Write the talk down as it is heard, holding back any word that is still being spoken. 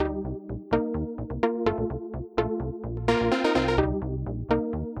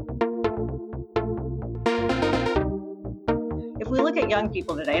young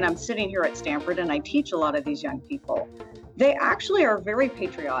people today, and I'm sitting here at Stanford and I teach a lot of these young people. They actually are very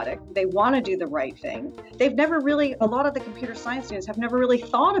patriotic. They want to do the right thing. They've never really, a lot of the computer science students have never really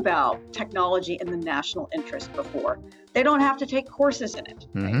thought about technology in the national interest before. They don't have to take courses in it.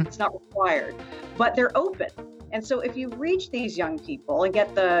 Right? It's not required, but they're open. And so if you reach these young people and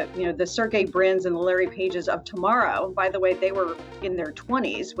get the Sergey Brins and the Larry Pages of tomorrow, by the way, they were in their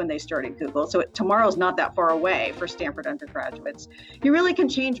 20s when they started Google. So tomorrow's not that far away for Stanford undergraduates. You really can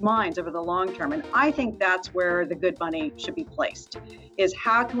change minds over the long term. And I think that's where the good money should be placed, is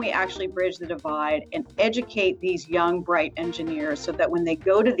how can we actually bridge the divide and educate these young, bright engineers so that when they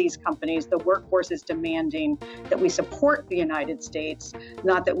go to these companies, the workforce is demanding that we support the United States,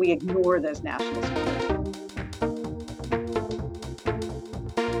 not that we ignore those national security.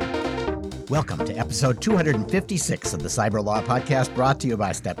 Welcome to episode 256 of the Cyber Law Podcast, brought to you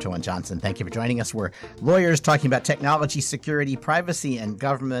by Steptoe & Johnson. Thank you for joining us. We're lawyers talking about technology, security, privacy, and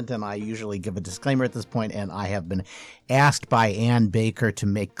government, and I usually give a disclaimer at this point, and I have been asked by Ann Baker to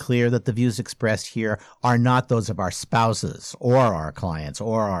make clear that the views expressed here are not those of our spouses or our clients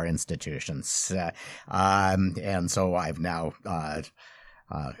or our institutions. And so I've now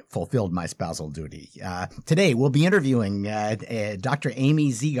fulfilled my spousal duty. Today, we'll be interviewing Dr.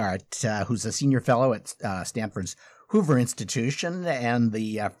 Amy Ziegart, who's a senior fellow at Stanford's Hoover Institution and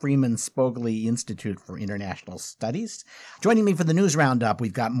the Freeman Spogli Institute for International Studies. Joining me for the news roundup,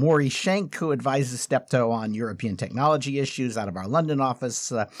 we've got Maury Schenk, who advises Steptoe on European technology issues out of our London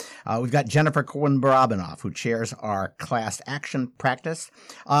office. We've got Jennifer Cohen-Barabanoff, who chairs our class action practice.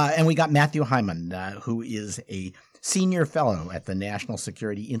 And we got Matthew Hyman, who is a senior fellow at the National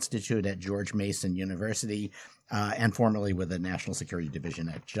Security Institute at George Mason University, and formerly with the National Security Division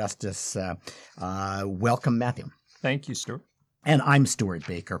at Justice. Welcome, Matthew. Thank you, Stuart. And I'm Stuart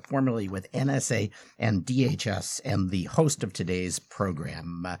Baker, formerly with NSA and DHS, and the host of today's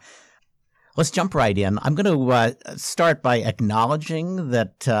program. Let's jump right in. I'm going to start by acknowledging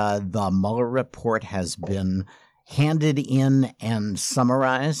that the Mueller report has been handed in and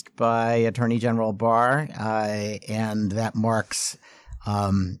summarized by Attorney General Barr, and that marks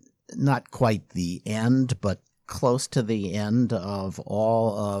not quite the end, but close to the end of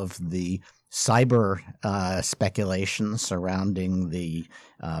all of the cyber speculation surrounding the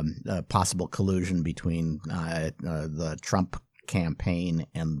possible collusion between the Trump campaign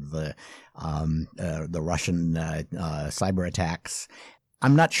and the Russian cyber attacks.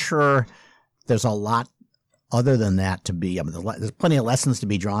 I'm not sure there's a lot other than that to be. There's plenty of lessons to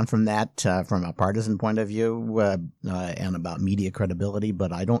be drawn from that, from a partisan point of view, and about media credibility,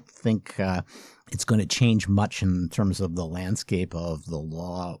 but I don't think it's going to change much in terms of the landscape of the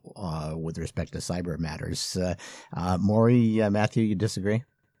law with respect to cyber matters. Maury, Matthew, you disagree?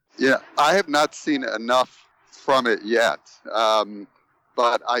 Yeah, I have not seen enough from it yet,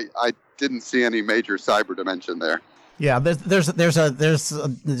 but I didn't see any major cyber dimension there. Yeah, there's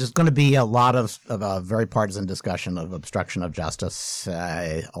going to be a lot of very partisan discussion of obstruction of justice,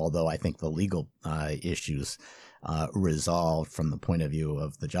 although I think the legal issues resolved from the point of view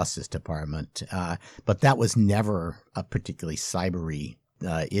of the Justice Department. But that was never a particularly cybery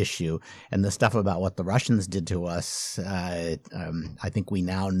issue. And the stuff about what the Russians did to us, I think we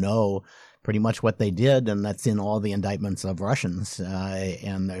now know pretty much what they did, and that's in all the indictments of Russians.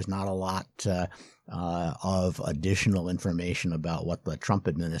 And there's not a lot of additional information about what the Trump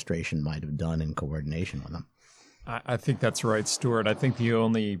administration might have done in coordination with them. I think that's right, Stuart. I think the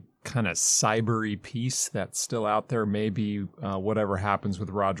only kind of cybery piece that's still out there may be whatever happens with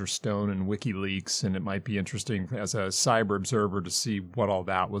Roger Stone and WikiLeaks, and it might be interesting as a cyber observer to see what all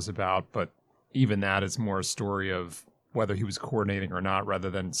that was about. But even that is more a story of whether he was coordinating or not, rather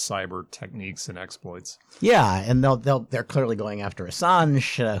than cyber techniques and exploits. Yeah, and they're clearly going after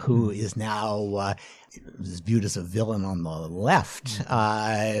Assange, who is now is viewed as a villain on the left,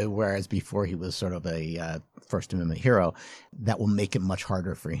 whereas before he was sort of a First Amendment hero. That will make it much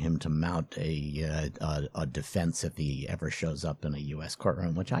harder for him to mount a defense if he ever shows up in a U.S.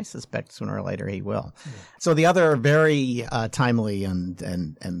 courtroom, which I suspect sooner or later he will. Yeah. So the other very timely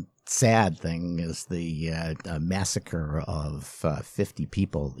and sad thing is the massacre of 50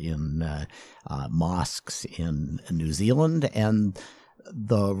 people in mosques in New Zealand, and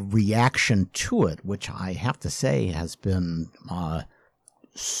the reaction to it, which I have to say has been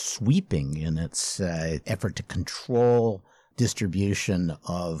sweeping in its effort to control distribution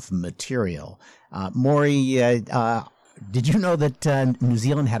of material. Maury, did you know that New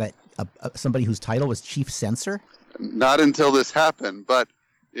Zealand had somebody whose title was chief censor? Not until this happened, but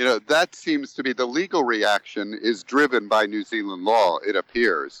That seems to be the legal reaction is driven by New Zealand law, it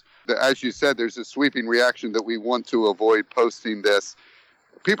appears. As you said, there's a sweeping reaction that we want to avoid posting this.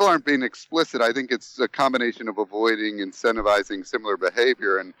 People aren't being explicit. I think it's a combination of avoiding incentivizing similar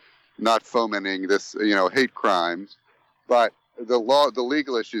behavior and not fomenting this, hate crimes. But the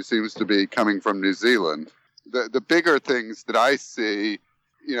legal issue seems to be coming from New Zealand. The bigger things that I see,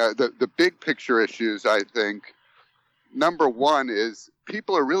 the big picture issues, I think, number one is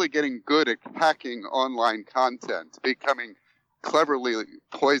people are really getting good at hacking online content, becoming cleverly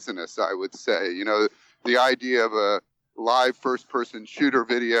poisonous, I would say. The idea of a live first-person shooter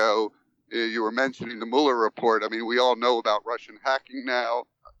video, you were mentioning the Mueller report. I mean, we all know about Russian hacking now,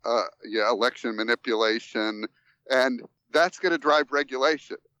 election manipulation, and that's going to drive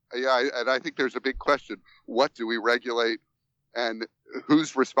regulation. And I think there's a big question. What do we regulate, and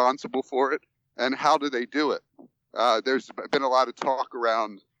who's responsible for it, and how do they do it? There's been a lot of talk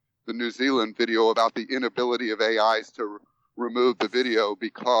around the New Zealand video about the inability of AIs to remove the video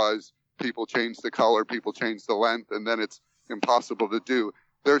because people change the color, people change the length, and then it's impossible to do.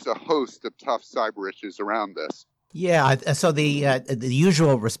 There's a host of tough cyber issues around this. Yeah, so the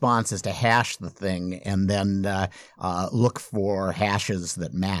usual response is to hash the thing and then look for hashes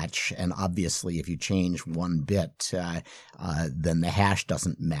that match. And obviously, if you change one bit, then the hash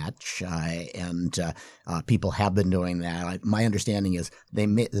doesn't match. And people have been doing that. My understanding is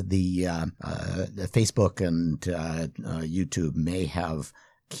the Facebook and YouTube may have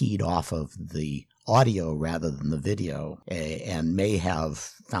keyed off of the audio rather than the video, and may have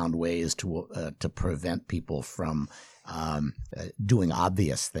found ways to prevent people from doing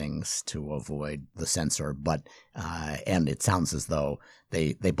obvious things to avoid the censor. But and it sounds as though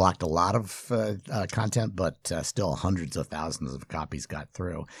they blocked a lot of content, but still hundreds of thousands of copies got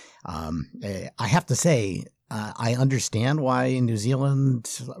through. I have to say, I understand why New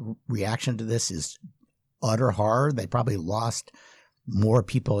Zealand's reaction to this is utter horror. They probably lost more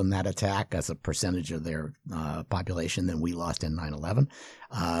people in that attack as a percentage of their population than we lost in 9/11.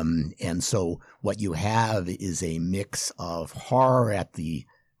 And so what you have is a mix of horror at the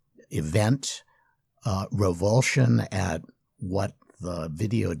event, revulsion at what the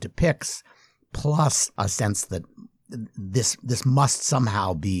video depicts, plus a sense that this must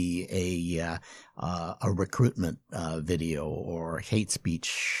somehow be a recruitment video or hate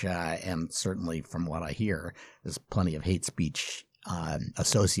speech. And certainly from what I hear, there's plenty of hate speech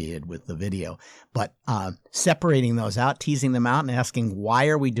associated with the video, but separating those out, teasing them out, and asking why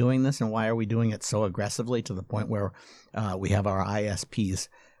are we doing this and why are we doing it so aggressively to the point where we have our ISPs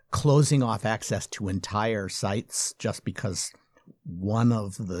closing off access to entire sites just because one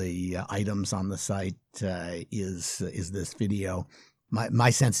of the items on the site is this video. My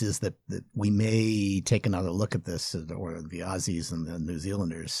sense is that we may take another look at this, or the Aussies and the New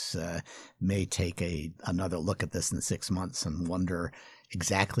Zealanders may take another look at this in 6 months and wonder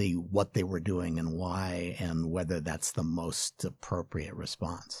exactly what they were doing and why, and whether that's the most appropriate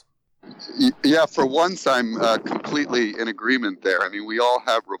response. Yeah, for once, I'm completely in agreement there. I mean, we all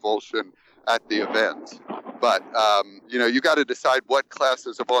have revulsion at the event, but you got to decide what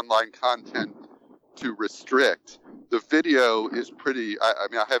classes of online content to restrict. The video is pretty, I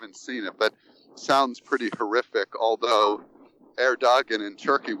haven't seen it, but sounds pretty horrific, although Erdogan in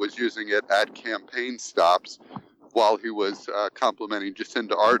Turkey was using it at campaign stops while he was complimenting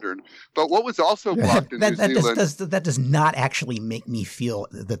Jacinda Ardern. But what was also blocked in New Zealand... That does not actually make me feel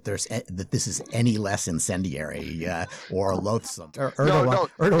that this is any less incendiary or loathsome.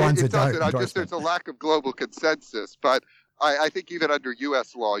 Erdogan's it doesn't. There's a lack of global consensus, but I think even under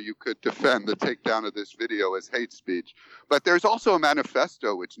U.S. law, you could defend the takedown of this video as hate speech. But there's also a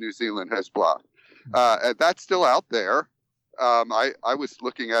manifesto which New Zealand has blocked. And that's still out there. I was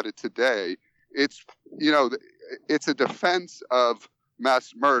looking at it today. It's a defense of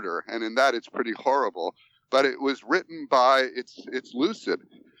mass murder, and in that it's pretty horrible. But it was written by it's lucid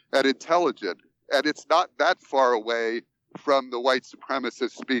and intelligent, and it's not that far away from the white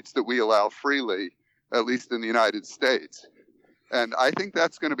supremacist speech that we allow freely, at least in the United States. And I think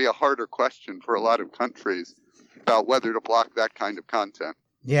that's going to be a harder question for a lot of countries about whether to block that kind of content.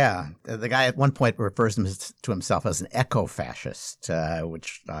 Yeah. The guy at one point refers to himself as an eco-fascist,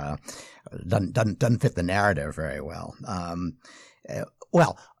 which doesn't fit the narrative very well.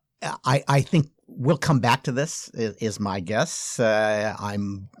 I think we'll come back to this, is my guess.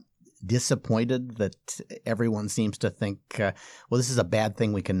 I'm disappointed that everyone seems to think, this is a bad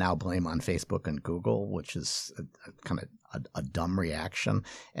thing we can now blame on Facebook and Google, which is kind of a dumb reaction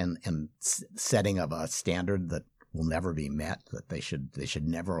and setting of a standard that will never be met, that they should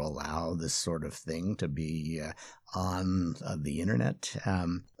never allow this sort of thing to be on the internet.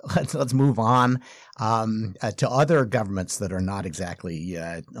 Let's move on to other governments that are not exactly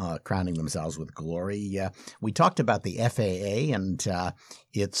crowning themselves with glory. We talked about the FAA and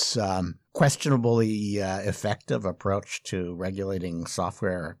its questionably effective approach to regulating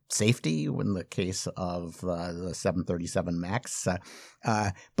software safety in the case of the 737 MAX.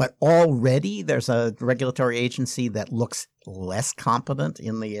 But already there's a regulatory agency that looks less competent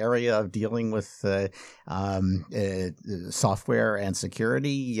in the area of dealing with software and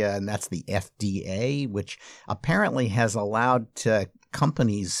security, and that's the FDA, which apparently has allowed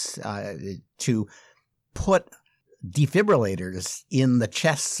companies to put defibrillators in the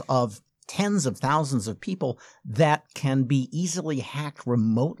chests of tens of thousands of people that can be easily hacked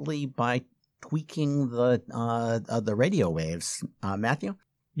remotely by tweaking the radio waves. Matthew?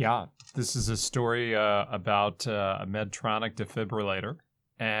 Yeah, this is a story about a Medtronic defibrillator,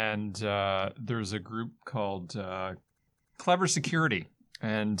 and there's a group called Clever Security,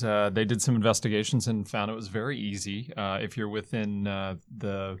 and they did some investigations and found it was very easy if you're within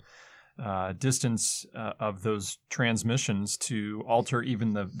the distance of those transmissions to alter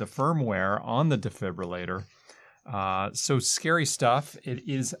even the firmware on the defibrillator. So scary stuff. It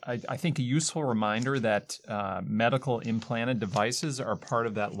is, I think, a useful reminder that medical implanted devices are part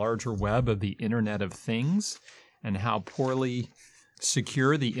of that larger web of the Internet of Things and how poorly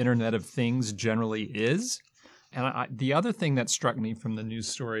secure the Internet of Things generally is. And the other thing that struck me from the news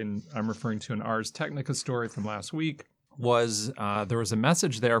story, and I'm referring to an Ars Technica story from last week, was there was a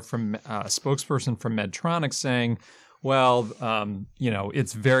message there from a spokesperson from Medtronic saying, well,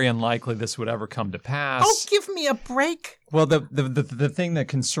 it's very unlikely this would ever come to pass. Oh, give me a break. Well, the thing that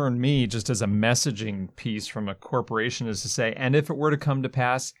concerned me just as a messaging piece from a corporation is to say, and if it were to come to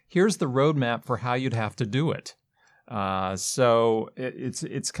pass, here's the roadmap for how you'd have to do it. So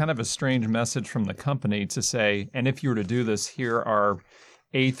it's kind of a strange message from the company to say, and if you were to do this, here are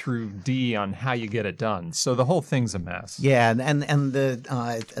A through D on how you get it done. So the whole thing's a mess. Yeah, and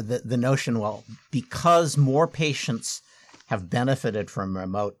the notion, well, because more patients have benefited from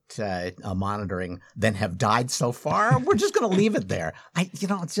remote monitoring than have died so far, we're just going to leave it there. It's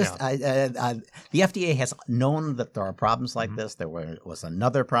just the FDA has known that there are problems like this. There was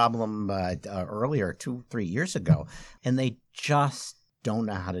another problem earlier, 2-3 years ago, and they just don't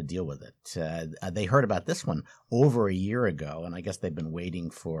know how to deal with it. They heard about this one over a year ago, and I guess they've been waiting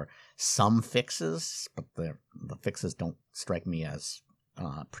for some fixes, but the fixes don't strike me as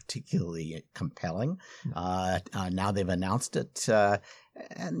particularly compelling. Now they've announced it,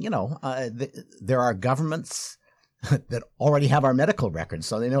 and there are governments that already have our medical records,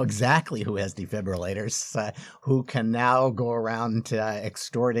 so they know exactly who has defibrillators, who can now go around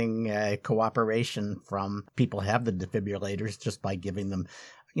extorting cooperation from people who have the defibrillators just by giving them,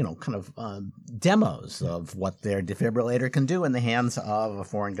 demos of what their defibrillator can do in the hands of a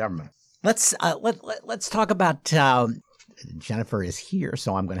foreign government. Let's talk about. Jennifer is here,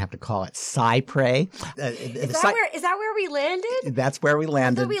 so I'm going to have to call it Cypre. Is that where we landed? That's where we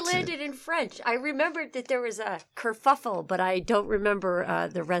landed. I thought we landed in French. I remembered that there was a kerfuffle, but I don't remember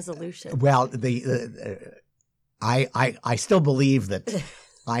the resolution. Well, I still believe that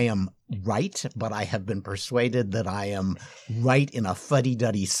I am right, but I have been persuaded that I am right in a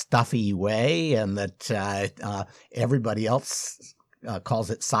fuddy-duddy, stuffy way, and that everybody else calls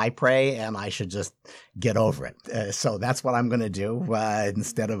it Cypre, and I should just get over it. So that's what I'm going to do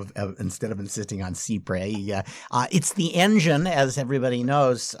instead of insisting on Cypre. It's the engine, as everybody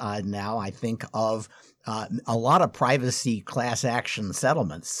knows now, I think, of a lot of privacy class action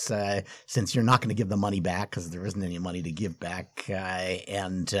settlements, since you're not going to give the money back because there isn't any money to give back,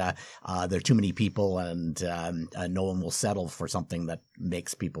 and there are too many people, and no one will settle for something that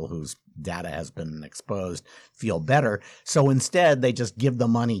makes people whose data has been exposed feel better. So instead, they just give the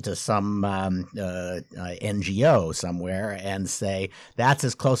money to some NGO somewhere and say, that's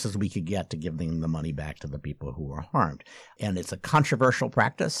as close as we could get to giving the money back to the people who were harmed. And it's a controversial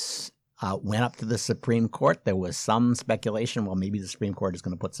practice. Went up to the Supreme Court. There was some speculation, well, maybe the Supreme Court is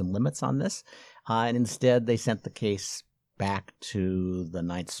going to put some limits on this. And instead, they sent the case back to the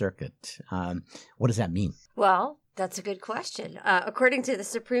Ninth Circuit. What does that mean? Well, that's a good question. According to the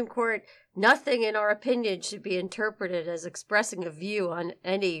Supreme Court, nothing in our opinion should be interpreted as expressing a view on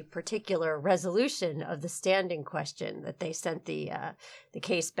any particular resolution of the standing question that they sent the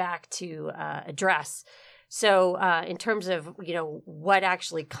case back to address. So in terms of, what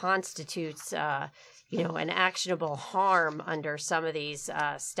actually constitutes, an actionable harm under some of these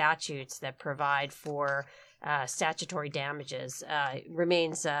statutes that provide for statutory damages,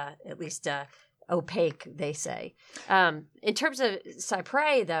 remains at least opaque, they say. In terms of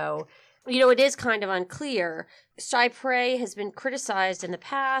Cypre, though, it is kind of unclear. Cypre has been criticized in the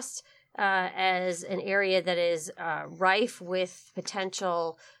past as an area that is rife with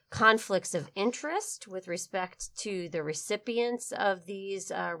potential conflicts of interest with respect to the recipients of these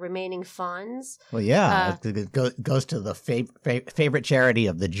remaining funds. Well, yeah, it goes to the favorite charity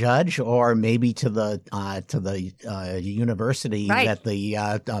of the judge, or maybe to the university that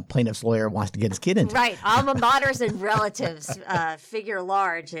the plaintiff's lawyer wants to get his kid into. Right, alma maters and relatives figure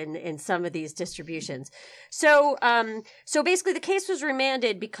large in some of these distributions. So basically, the case was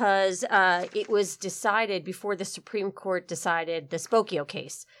remanded because it was decided before the Supreme Court decided the Spokio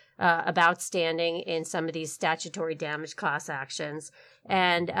case. About standing in some of these statutory damage class actions.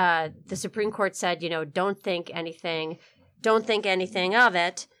 And the Supreme Court said, don't think anything of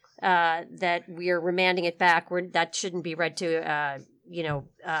it, that we are remanding it back. That shouldn't be read to,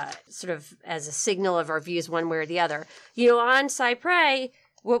 sort of as a signal of our views one way or the other. On Cypre,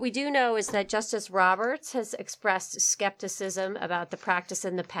 what we do know is that Justice Roberts has expressed skepticism about the practice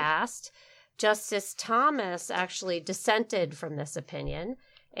in the past. Justice Thomas actually dissented from this opinion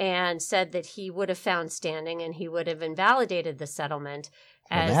and said that he would have found standing and he would have invalidated the settlement.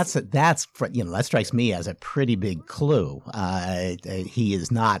 That strikes me as a pretty big clue. He is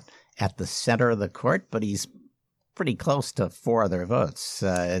not at the center of the court, but he's pretty close to 4 other votes.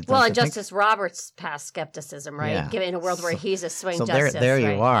 And Justice Roberts passed skepticism, right? Yeah. Given a world where he's a swing so justice. There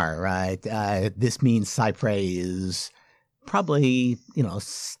right? you are, right? This means Cypre is probably,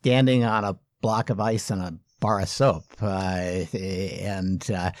 standing on a block of ice and a bar of soap, and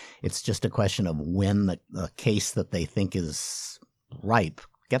it's just a question of when the case that they think is ripe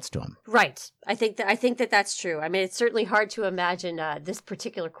gets to him. Right. I think that that's true. I mean, it's certainly hard to imagine this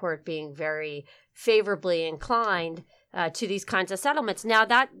particular court being very favorably inclined to these kinds of settlements. Now,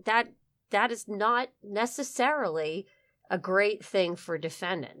 that is not necessarily a great thing for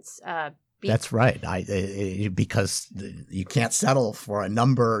defendants. That's right. Because you can't settle for a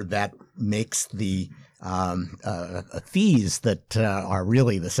number that makes the fees that are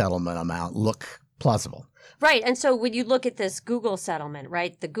really the settlement amount look plausible. Right. And so when you look at this Google settlement,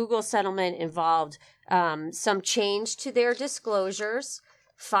 right, the Google settlement involved some change to their disclosures,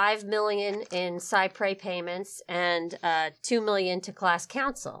 $5 million in Cypre payments and $2 million to class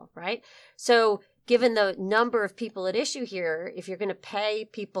counsel, right? So given the number of people at issue here, if you're going to pay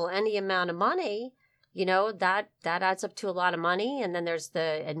people any amount of money, that adds up to a lot of money. And then there's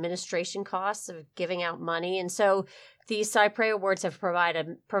the administration costs of giving out money. And so these Cypre awards have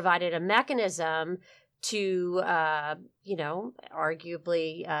provided a mechanism to,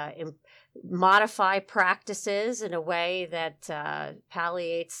 arguably modify practices in a way that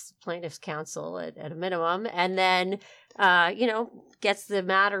palliates plaintiff's counsel at a minimum, and then, gets the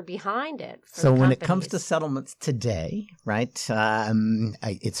matter behind it. So when it comes to settlements today, right,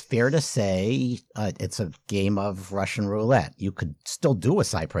 it's fair to say it's a game of Russian roulette. You could still do a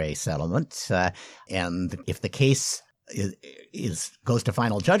Cypre settlement, and if the case goes to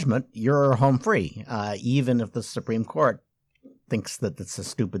final judgment, you're home free, even if the Supreme Court thinks that it's a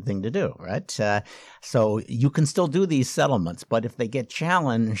stupid thing to do, right? So you can still do these settlements, but if they get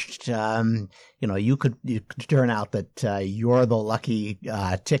challenged, you could turn out that you're the lucky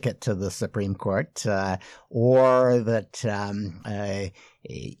ticket to the Supreme Court, or that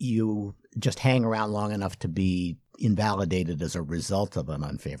you just hang around long enough to be invalidated as a result of an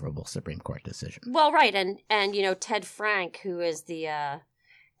unfavorable Supreme Court decision. Well, right, and Ted Frank, who is the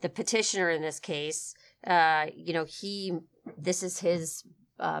petitioner in this case, this is his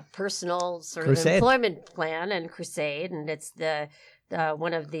personal sort of employment plan and crusade, and it's the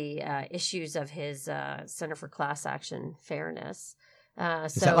one of the issues of his Center for Class Action Fairness.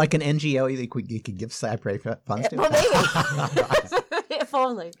 Is that like an NGO you could give Cypre funds to? Well, maybe. If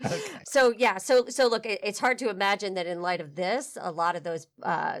only. Okay. So look, it's hard to imagine that in light of this, a lot of those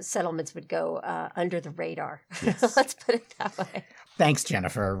settlements would go under the radar. Yes. Let's put it that way. Thanks,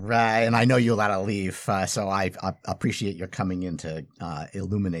 Jennifer. And I know you'll let to leave, so I appreciate your coming in to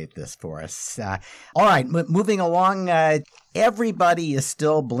illuminate this for us. All right, moving along. Everybody is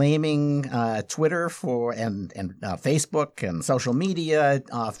still blaming Twitter and Facebook and social media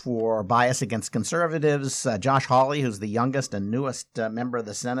for bias against conservatives. Josh Hawley, who's the youngest and newest member of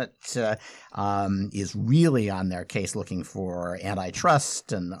the Senate, is really on their case looking for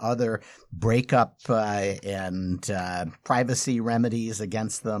antitrust and other breakup and privacy remedies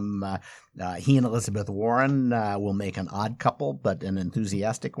against them. He and Elizabeth Warren will make an odd couple, but an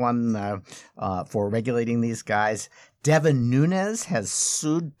enthusiastic one for regulating these guys. Devin Nunes has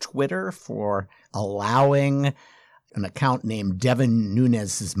sued Twitter for allowing an account named Devin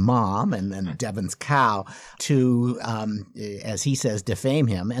Nunes's mom and then Devin's cow to, as he says, defame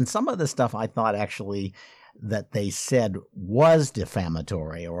him. And some of the stuff I thought actually that they said was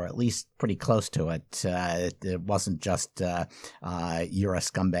defamatory, or at least pretty close to it. It wasn't just you're a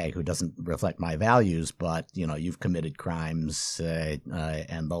scumbag who doesn't reflect my values, but you've committed crimes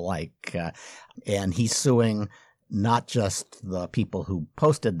and the like. And he's suing not just the people who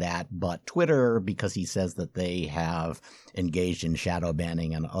posted that, but Twitter, because he says that they have engaged in shadow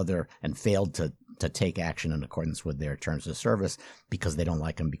banning and failed to take action in accordance with their terms of service because they don't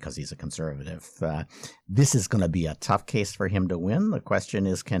like him because he's a conservative. This is going to be a tough case for him to win. The question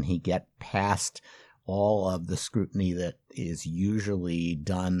is, can he get past all of the scrutiny that is usually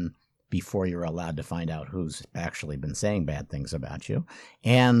done before you're allowed to find out who's actually been saying bad things about you,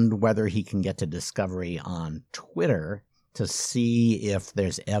 and whether he can get to discovery on Twitter to see if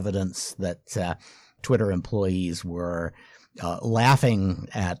there's evidence that Twitter employees were laughing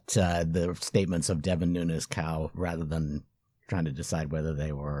at the statements of Devin Nunes' cow rather than trying to decide whether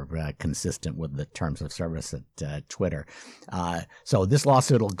they were consistent with the terms of service at Twitter. So this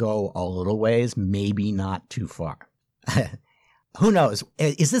lawsuit will go a little ways, maybe not too far. Who knows?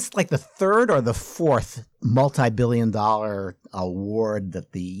 Is this like the third or the fourth multi-billion-dollar award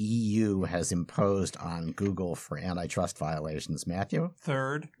that the EU has imposed on Google for antitrust violations, Matthew?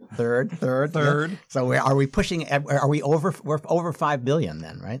 Third. Yeah. So are we pushing? Are we over? We're over $5 billion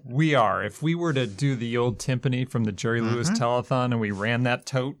then, right? We are. If we were to do the old timpani from the Jerry Lewis telethon and we ran that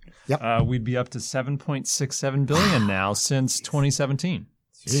tote, we'd be up to $7.67 billion now since 2017.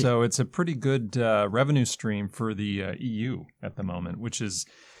 So it's a pretty good revenue stream for the EU at the moment, which is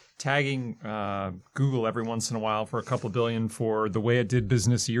tagging Google every once in a while for a couple billion for the way it did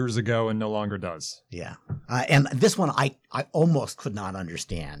business years ago and no longer does. Yeah. And this one I almost could not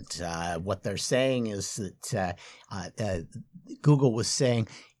understand. What they're saying is that Google was saying,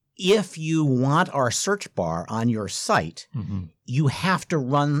 if you want our search bar on your site, you have to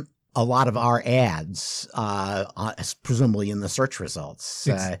run a lot of our ads, presumably in the search results.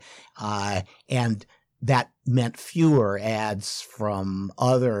 And that meant fewer ads from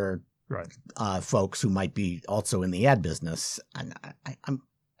other folks who might be also in the ad business. And I'm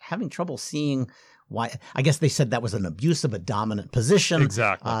having trouble seeing why. I guess they said that was an abuse of a dominant position.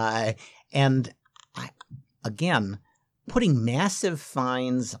 Exactly. And again, putting massive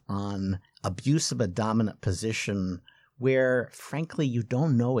fines on abuse of a dominant position where, frankly, you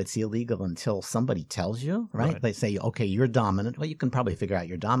don't know it's illegal until somebody tells you, right? They say, okay, you're dominant. Well, you can probably figure out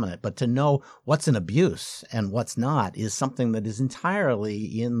you're dominant. But to know what's an abuse and what's not is something that is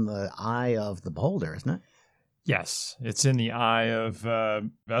entirely in the eye of the beholder, isn't it? Yes, it's in the eye of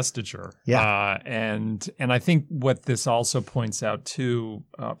vestiture. Yeah. And I think what this also points out, too,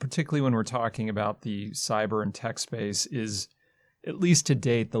 particularly when we're talking about the cyber and tech space, is, at least to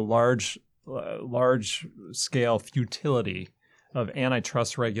date, the large-scale futility of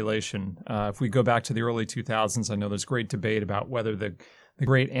antitrust regulation. If we go back to the early 2000s, I know there's great debate about whether the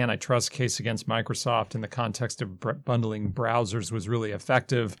great antitrust case against Microsoft in the context of bundling browsers was really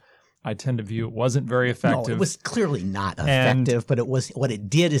effective. I tend to view it wasn't very effective. No, it was clearly not effective, but what it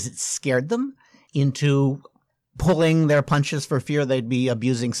did is it scared them into pulling their punches for fear they'd be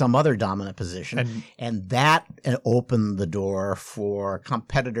abusing some other dominant position. And that opened the door for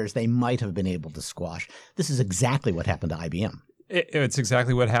competitors they might have been able to squash. This is exactly what happened to IBM. It's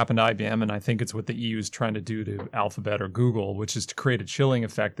exactly what happened to IBM, and I think it's what the EU is trying to do to Alphabet or Google, which is to create a chilling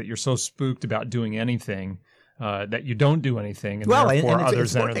effect that you're so spooked about doing anything that you don't do anything, and therefore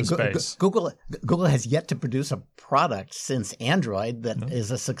others enter the space. Google has yet to produce a product since Android that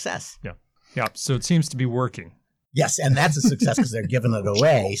is a success. Yeah. So it seems to be working. Yes, and that's a success because they're giving it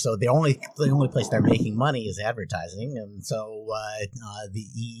away. So the only place they're making money is advertising, and so the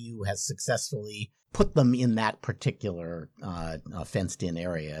EU has successfully put them in that particular fenced-in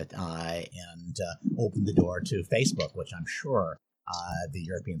area and opened the door to Facebook, which I'm sure the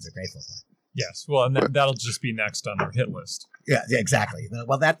Europeans are grateful for. Yes, well, and that'll just be next on their hit list. Yeah, exactly.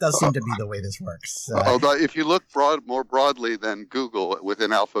 Well, that does seem to be the way this works. Although if you look more broadly than Google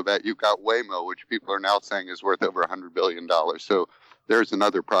within Alphabet, you've got Waymo, which people are now saying is worth over $100 billion. So there's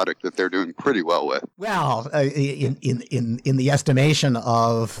another product that they're doing pretty well with. Well, in the estimation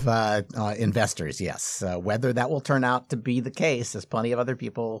of investors, yes. Whether that will turn out to be the case, there's plenty of other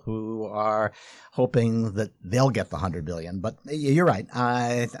people who are hoping that they'll get the $100 billion. But you're right.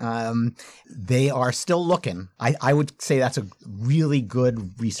 They are still looking. I would say that's a really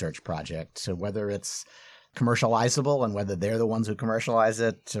good research project. So whether it's commercializable and whether they're the ones who commercialize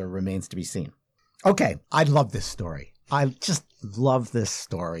it remains to be seen. Okay, I love this story. I just love this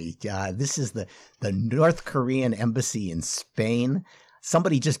story. This is the North Korean embassy in Spain.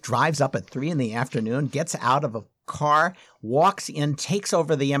 Somebody just drives up at 3 p.m, gets out of a car, walks in, takes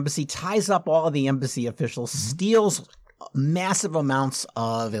over the embassy, ties up all of the embassy officials, steals massive amounts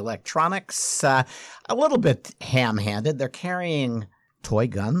of electronics, a little bit ham-handed. They're carrying toy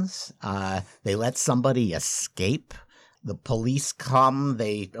guns. They let somebody escape. The police come,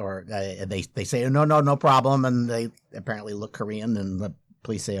 they say, no problem, and they apparently look Korean, and the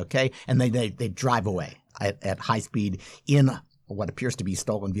police say, okay, and they drive away at high speed in what appears to be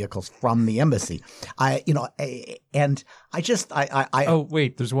stolen vehicles from the embassy. Oh,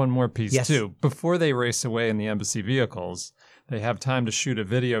 wait, there's one more piece, yes, too. Before they race away in the embassy vehicles, they have time to shoot a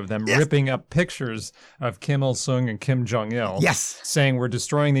video of them yes, ripping up pictures of Kim Il-sung and Kim Jong-il. Yes. Saying we're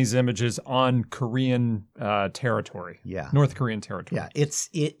destroying these images on Korean territory. Yeah. North Korean territory. Yeah. It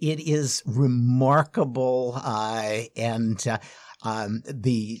is remarkable.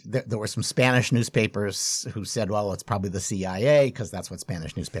 There were some Spanish newspapers who said, well, it's probably the CIA because that's what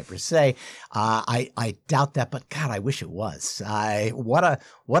Spanish newspapers say. I doubt that, but God, I wish it was. What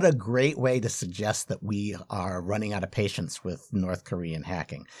a great way to suggest that we are running out of patience with North Korean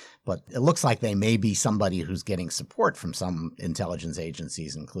hacking. But it looks like they may be somebody who's getting support from some intelligence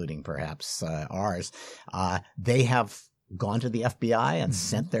agencies, including perhaps ours. They have gone to the FBI and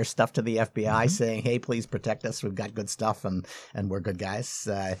sent their stuff to the FBI saying, hey, please protect us. We've got good stuff and we're good guys.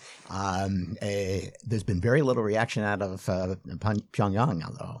 There's been very little reaction out of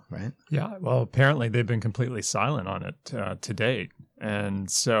Pyongyang, though, right? Yeah, well, apparently they've been completely silent on it to date. And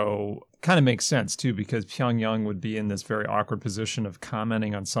so kind of makes sense, too, because Pyongyang would be in this very awkward position of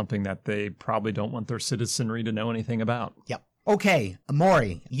commenting on something that they probably don't want their citizenry to know anything about. Yep. Okay,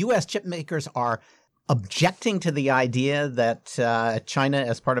 Maury, U.S. chip makers are objecting to the idea that China,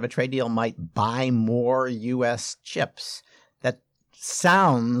 as part of a trade deal, might buy more U.S. chips. That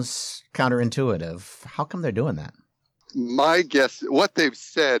sounds counterintuitive. How come they're doing that? My guess, what they've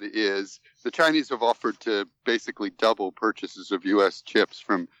said is the Chinese have offered to basically double purchases of U.S. chips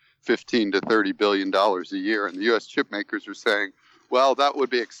from $15 to $30 billion a year. And the U.S. chip makers are saying, well, that would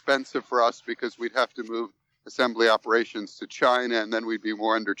be expensive for us because we'd have to move assembly operations to China and then we'd be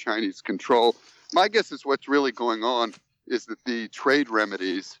more under Chinese control. My guess is what's really going on is that the trade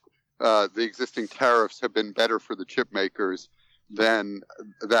remedies, the existing tariffs have been better for the chip makers than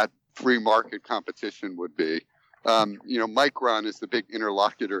that free market competition would be. Micron is the big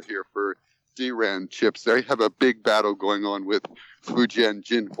interlocutor here for DRAM chips. They have a big battle going on with Fujian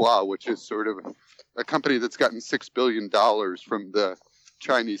Jinhua, which is sort of a company that's gotten $6 billion from the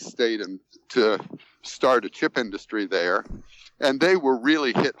Chinese state and to start a chip industry there. And they were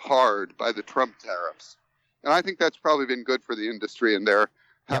really hit hard by the Trump tariffs. And I think that's probably been good for the industry, and they're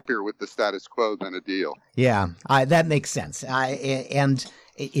happier with the status quo than a deal. Yeah, that makes sense. And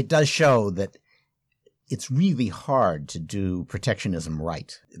it does show that it's really hard to do protectionism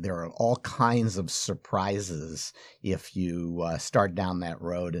right. There are all kinds of surprises if you start down that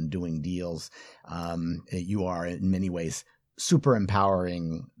road and doing deals. You are, in many ways, super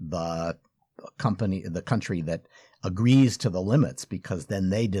empowering the country that agrees to the limits, because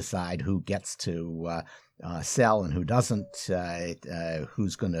then they decide who gets to sell and who doesn't,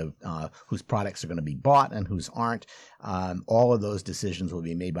 whose products are going to be bought and whose aren't. All of those decisions will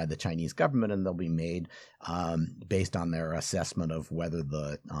be made by the Chinese government, and they'll be made based on their assessment of whether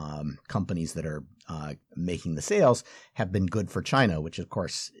the companies that are making the sales have been good for China, which of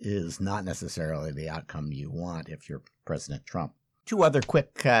course is not necessarily the outcome you want if you're President Trump. Two other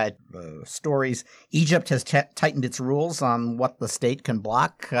quick stories. Egypt has tightened its rules on what the state can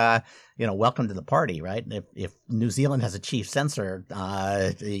block. Welcome to the party, right? If New Zealand has a chief censor,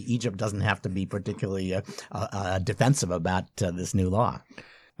 Egypt doesn't have to be particularly defensive about this new law.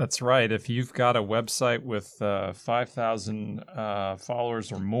 That's right. If you've got a website with 5,000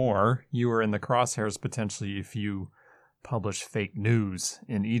 followers or more, you are in the crosshairs potentially if you publish fake news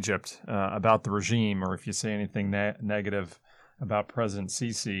in Egypt about the regime, or if you say anything negative about President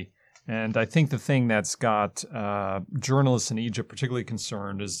Sisi. And I think the thing that's got journalists in Egypt particularly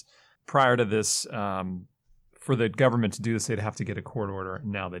concerned is, prior to this, for the government to do this, they'd have to get a court order.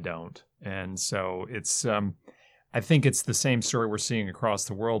 Now they don't. And so it's, I think it's the same story we're seeing across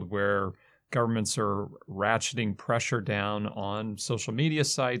the world, where governments are ratcheting pressure down on social media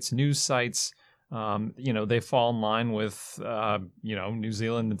sites, news sites. They fall in line with, New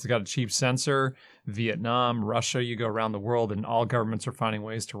Zealand that's got a chief censor. Vietnam, Russia. You go around the world, and all governments are finding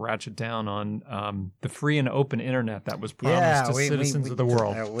ways to ratchet down on the free and open internet that was promised to citizens of the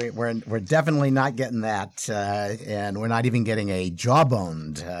world. We're definitely not getting that, and we're not even getting a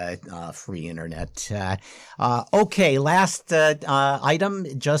jawboned free internet. Okay, last item,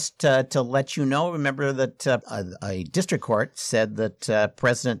 just to let you know, remember that a district court said that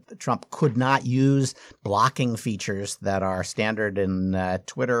President Trump could not use blocking features that are standard in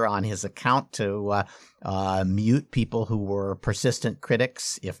Twitter on his account to mute people who were persistent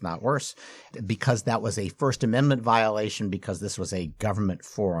critics, if not worse, because that was a First Amendment violation, because this was a government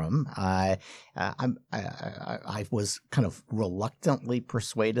forum. I was kind of reluctantly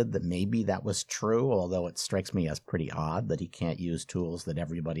persuaded that maybe that was true, although it strikes me as pretty odd that he can't use tools that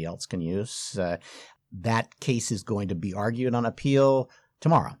everybody else can use. That case is going to be argued on appeal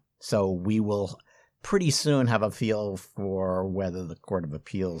tomorrow. So we will pretty soon have a feel for whether the Court of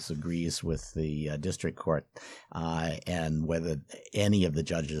Appeals agrees with the district court and whether any of the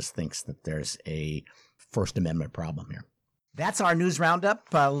judges thinks that there's a First Amendment problem here. That's our news roundup.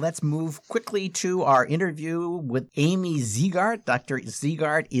 Let's move quickly to our interview with Amy Ziegart. Dr.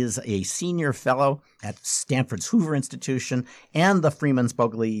 Ziegart is a senior fellow at Stanford's Hoover Institution and the Freeman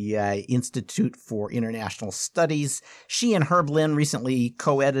Spogli Institute for International Studies. She and Herb Lynn recently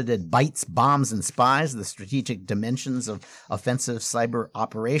co-edited Bytes, Bombs, and Spies, The Strategic Dimensions of Offensive Cyber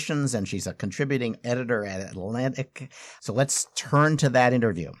Operations, and she's a contributing editor at Atlantic. So let's turn to that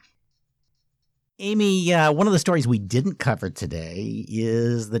interview. Amy, one of the stories we didn't cover today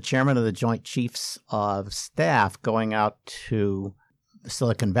is the chairman of the Joint Chiefs of Staff going out to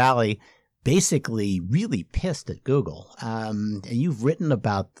Silicon Valley, basically really pissed at Google. And you've written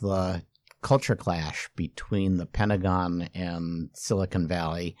about the culture clash between the Pentagon and Silicon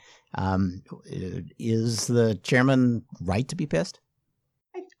Valley. Is the chairman right to be pissed?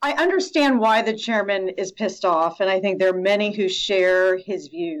 I understand why the chairman is pissed off, and I think there are many who share his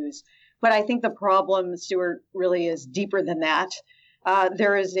views. But I think the problem, Stuart, really is deeper than that.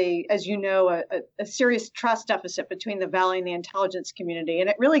 There is as you know, a serious trust deficit between the Valley and the intelligence community.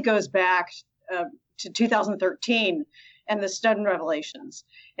 And it really goes back to 2013 and the Snowden revelations.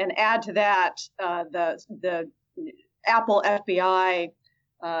 And add to that the Apple FBI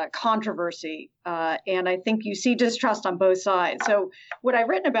controversy. And I think you see distrust on both sides. So what I've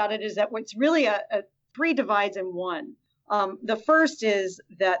written about it is that what's really a three divides in one. The first is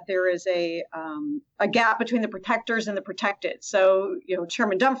that there is a gap between the protectors and the protected. So,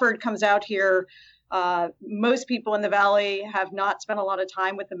 Chairman Dunford comes out here. Most people in the Valley have not spent a lot of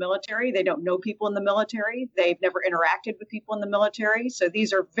time with the military. They don't know people in the military. They've never interacted with people in the military. So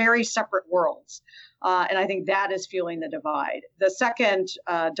these are very separate worlds. And I think that is fueling the divide. The second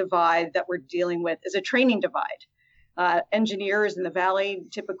divide that we're dealing with is a training divide. Engineers in the Valley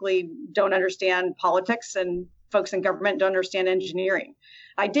typically don't understand politics, and folks in government don't understand engineering.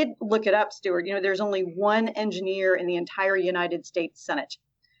 I did look it up, Stuart. There's only one engineer in the entire United States Senate.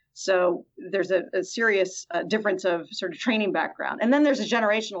 So there's a serious difference of sort of training background. And then there's a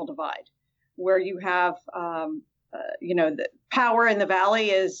generational divide where you have, the power in the Valley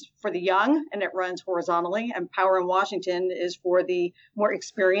is for the young and it runs horizontally, and power in Washington is for the more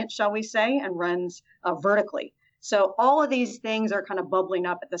experienced, shall we say, and runs vertically. So all of these things are kind of bubbling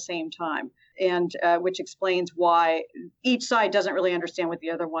up at the same time, and which explains why each side doesn't really understand what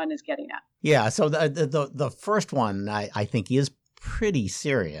the other one is getting at. Yeah. So the first one I think is pretty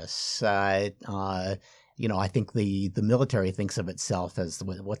serious. I think the military thinks of itself as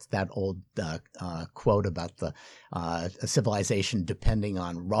what's that old quote about the civilization depending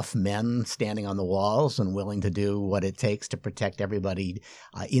on rough men standing on the walls and willing to do what it takes to protect everybody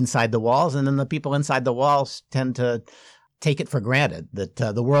inside the walls. And then the people inside the walls tend to take it for granted that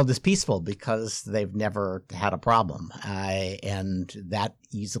the world is peaceful because they've never had a problem. And that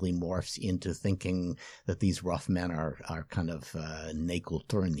easily morphs into thinking that these rough men are kind of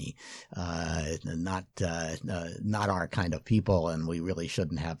nekulturni, not our kind of people, and we really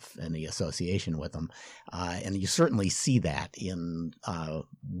shouldn't have any association with them. And you certainly see that in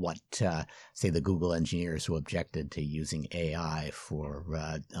what, say, the Google engineers who objected to using AI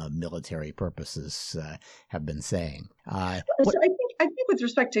for military purposes have been saying. So I think with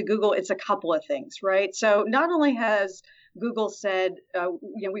respect to Google, it's a couple of things, right? So not only has Google said,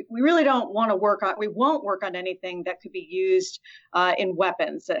 we really don't want to we won't work on anything that could be used in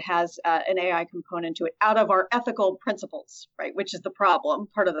weapons that has an AI component to it out of our ethical principles, right? Which is the problem,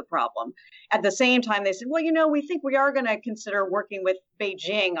 part of the problem. At the same time, they said, we think we are going to consider working with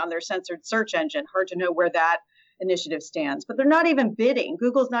Beijing on their censored search engine. Hard to know where that initiative stands, but they're not even bidding.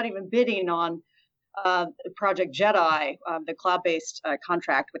 Google's not even bidding on Project Jedi, the cloud-based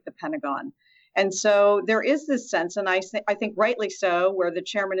contract with the Pentagon. And so there is this sense, and I think rightly so, where the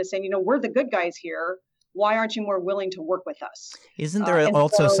chairman is saying, we're the good guys here. Why aren't you more willing to work with us? Isn't there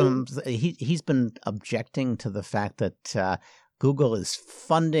also he's been objecting to the fact that Google is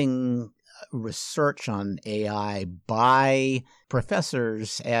funding research on AI by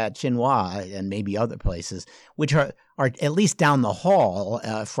professors at Tsinghua and maybe other places, which are at least down the hall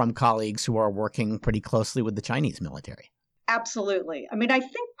from colleagues who are working pretty closely with the Chinese military. Absolutely. I mean, I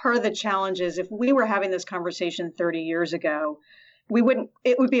think part of the challenge is if we were having this conversation 30 years ago,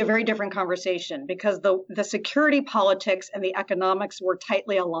 it would be a very different conversation because the security politics and the economics were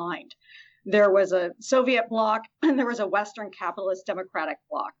tightly aligned. There was a Soviet bloc and there was a Western capitalist democratic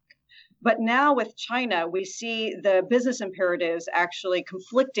bloc. But now with China, we see the business imperatives actually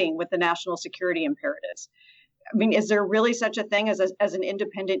conflicting with the national security imperatives. I mean, is there really such a thing as an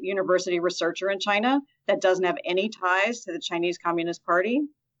independent university researcher in China that doesn't have any ties to the Chinese Communist Party?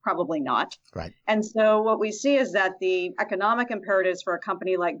 Probably not. Right. And so what we see is that the economic imperatives for a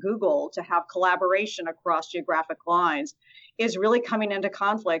company like Google to have collaboration across geographic lines is really coming into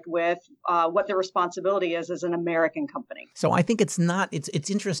conflict with what the responsibility is as an American company. So I think it's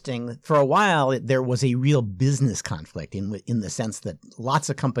interesting. For a while, there was a real business conflict in the sense that lots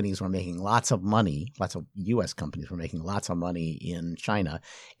of companies were making lots of money, lots of U.S. companies were making lots of money in China,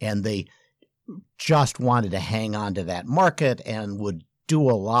 and they just wanted to hang on to that market and would do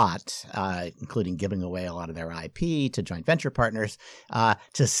a lot, including giving away a lot of their IP to joint venture partners,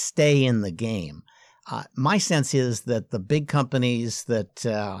 to stay in the game. My sense is that the big companies that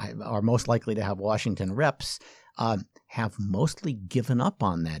are most likely to have Washington reps have mostly given up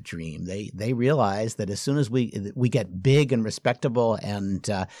on that dream. They realize that as soon as we get big and respectable and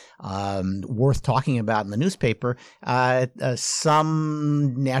worth talking about in the newspaper,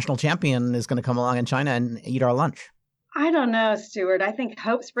 some national champion is going to come along in China and eat our lunch. I don't know, Stuart. I think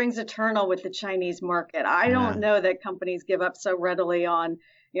hope springs eternal with the Chinese market. I don't know that companies give up so readily on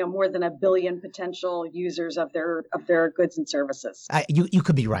more than 1 billion potential users of their goods and services. You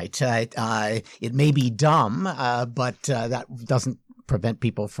could be right. It may be dumb, but that doesn't prevent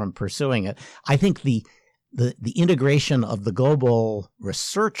people from pursuing it. I think the integration of the global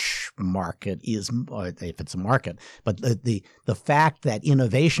research market is, if it's a market, but the fact that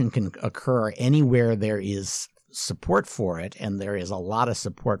innovation can occur anywhere there is support for it, and there is a lot of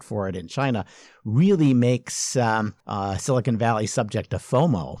support for it in China, really makes Silicon Valley subject to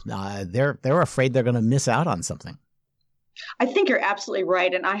FOMO. They're afraid they're going to miss out on something. I think you're absolutely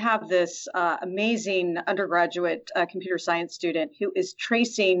right. And I have this amazing undergraduate computer science student who is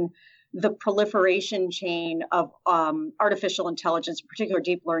tracing the proliferation chain of artificial intelligence, in particular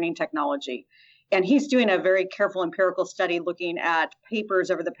deep learning technology. And he's doing a very careful empirical study looking at papers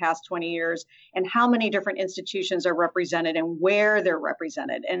over the past 20 years and how many different institutions are represented and where they're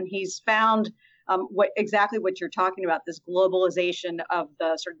represented. And he's found exactly what you're talking about, this globalization of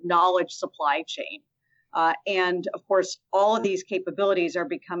the sort of knowledge supply chain. And of course, all of these capabilities are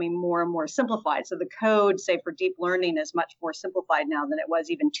becoming more and more simplified. So the code, say, for deep learning is much more simplified now than it was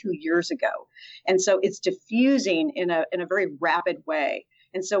even 2 years ago. And so it's diffusing in a very rapid way.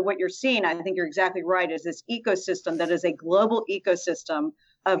 And so what you're seeing, I think you're exactly right, is this ecosystem that is a global ecosystem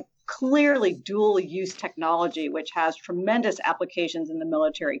of clearly dual use technology, which has tremendous applications in the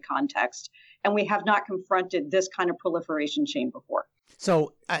military context. And we have not confronted this kind of proliferation chain before.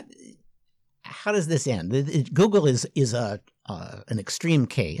 So how does this end? Google is an extreme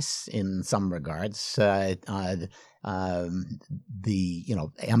case in some regards.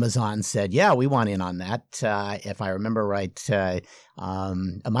 Amazon said, yeah, we want in on that. If I remember right,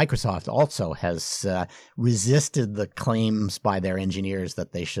 Microsoft also has resisted the claims by their engineers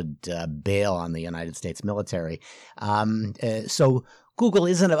that they should bail on the United States military. So Google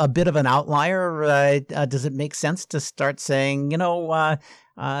isn't a bit of an outlier. Does it make sense to start saying,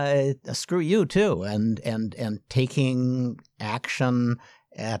 screw you too, and taking action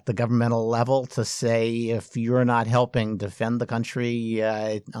at the governmental level to say, if you're not helping defend the country, you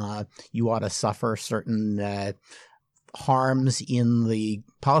ought to suffer certain harms in the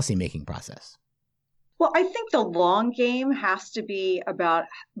policymaking process? Well, I think the long game has to be about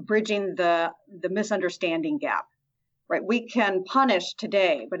bridging the misunderstanding gap, right? We can punish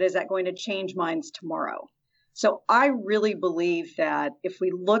today, but is that going to change minds tomorrow? So I really believe that if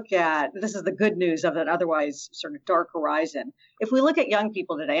we look at, this is the good news of an otherwise sort of dark horizon. If we look at young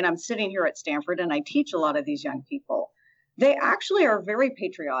people today, and I'm sitting here at Stanford and I teach a lot of these young people, they actually are very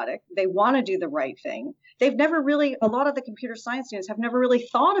patriotic. They want to do the right thing. They've never really, a lot of the computer science students have never really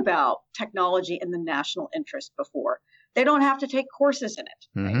thought about technology in the national interest before. They don't have to take courses in it.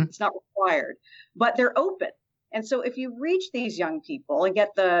 Right? It's not required, but they're open. And so if you reach these young people and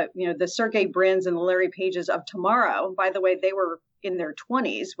get the Sergey Brins and the Larry Pages of tomorrow, by the way, they were in their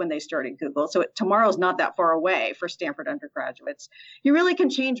 20s when they started Google. So tomorrow's not that far away for Stanford undergraduates. You really can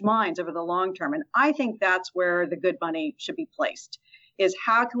change minds over the long term. And I think that's where the good money should be placed, is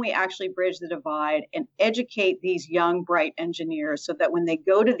how can we actually bridge the divide and educate these young, bright engineers so that when they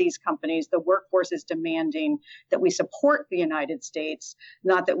go to these companies, the workforce is demanding that we support the United States,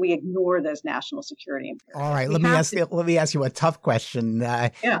 not that we ignore those national security imperatives. All right, let me ask you a tough question.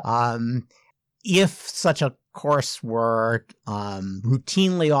 If such a course were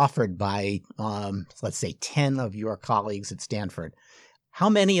routinely offered by, let's say, 10 of your colleagues at Stanford, how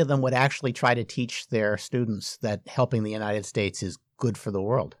many of them would actually try to teach their students that helping the United States is good for the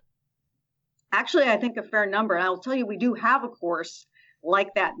world? Actually, I think a fair number. And I will tell you, we do have a course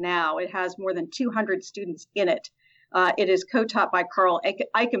like that now. It has more than 200 students in it. It is co-taught by Carl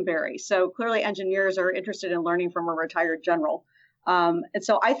Eikenberry. So clearly engineers are interested in learning from a retired general. And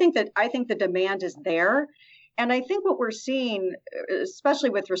so I think the demand is there. And I think what we're seeing, especially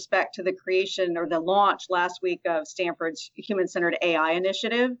with respect to the creation or the launch last week of Stanford's Human-Centered AI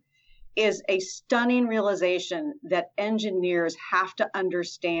Initiative, is a stunning realization that engineers have to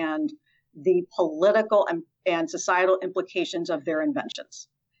understand the political and societal implications of their inventions.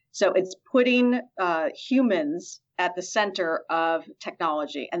 So it's putting humans at the center of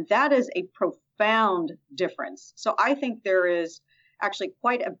technology. And that is a profound difference. So I think there is actually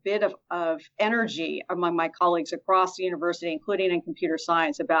quite a bit of energy among my colleagues across the university, including in computer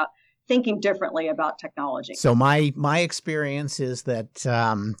science, about thinking differently about technology. So my experience is that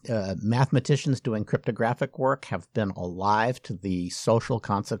mathematicians doing cryptographic work have been alive to the social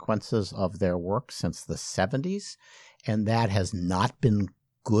consequences of their work since the 70s, and that has not been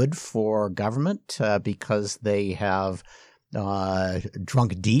good for government because they have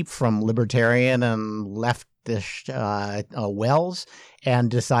drunk deep from libertarian and leftish wells and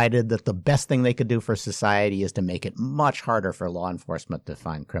decided that the best thing they could do for society is to make it much harder for law enforcement to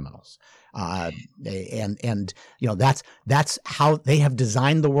find criminals. And that's how they have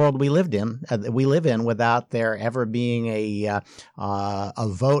designed the world we live in without there ever being a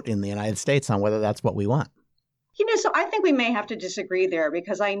vote in the United States on whether that's what we want. So I think we may have to disagree there,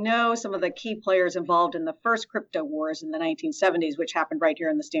 because I know some of the key players involved in the first crypto wars in the 1970s, which happened right here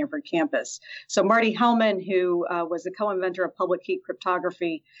in the Stanford campus. So Marty Hellman, who was the co-inventor of public key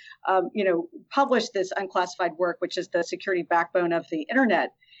cryptography, published this unclassified work, which is the security backbone of the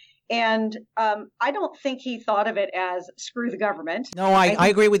internet. And I don't think he thought of it as screw the government. No, I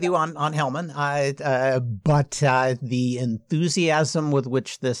agree with you on Hellman. But the enthusiasm with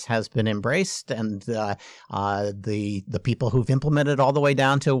which this has been embraced, and the people who've implemented all the way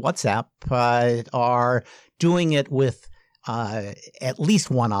down to WhatsApp are doing it with at least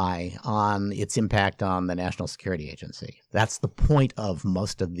one eye on its impact on the National Security Agency. That's the point of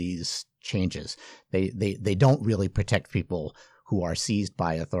most of these changes. They don't really protect people who are seized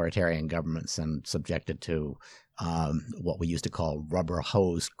by authoritarian governments and subjected to what we used to call rubber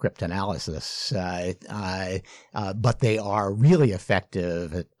hose cryptanalysis. But they are really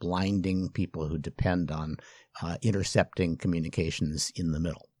effective at blinding people who depend on intercepting communications in the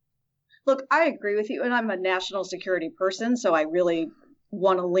middle. Look, I agree with you, and I'm a national security person, so I really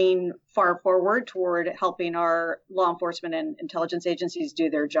want to lean far forward toward helping our law enforcement and intelligence agencies do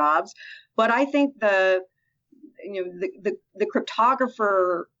their jobs. But I think the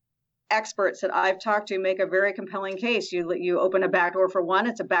cryptographer experts that I've talked to make a very compelling case. You open a backdoor for one,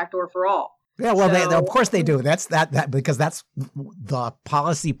 it's a backdoor for all. Yeah, well, of course they do. That's that because that's the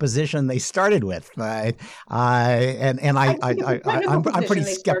policy position they started with, and I'm pretty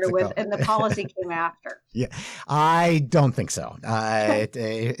skeptical. With, and the policy came after. Yeah, I don't think so.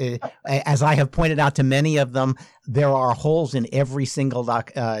 As I have pointed out to many of them, there are holes in every single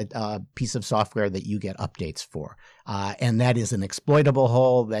piece of software that you get updates for, and that is an exploitable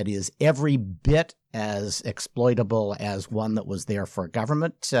hole that is every bit as exploitable as one that was there for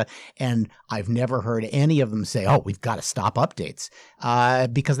government. And I've never heard any of them say, oh, we've got to stop updates,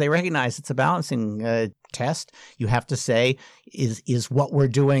 because they recognize it's a balancing test. You have to say, is what we're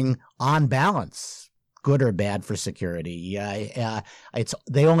doing on balance good or bad for security?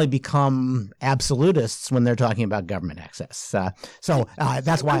 They only become absolutists when they're talking about government access. So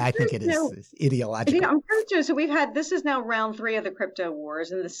that's why I think it is ideological. I'm curious. So this is now round 3 of the crypto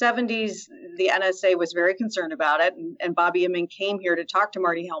wars. In the 70s, the NSA was very concerned about it, and Bobby Inman came here to talk to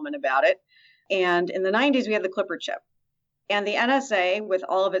Marty Hellman about it. And in the 90s, we had the Clipper chip. And the NSA, with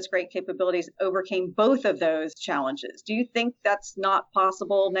all of its great capabilities, overcame both of those challenges. Do you think that's not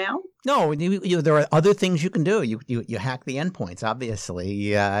possible now? No, there are other things you can do. You hack the endpoints.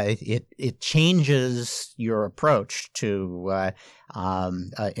 Obviously, it changes your approach to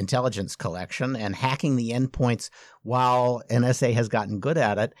intelligence collection, and hacking the endpoints. While NSA has gotten good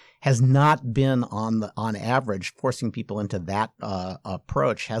at it, has not been on average forcing people into that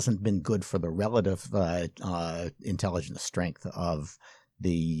approach hasn't been good for the relative intelligence strength of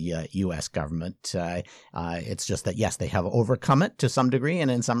the U.S. government. It's just that, yes, they have overcome it to some degree,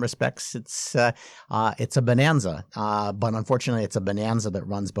 and in some respects, it's a bonanza. But unfortunately, it's a bonanza that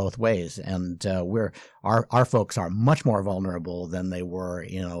runs both ways, and our folks are much more vulnerable than they were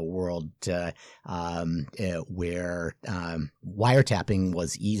in a world where wiretapping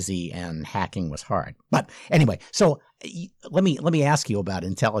was easy and hacking was hard. But anyway, so let me ask you about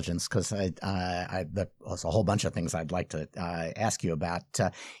intelligence, because there's a whole bunch of things I'd like to ask you about.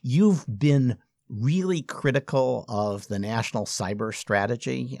 You've been really critical of the national cyber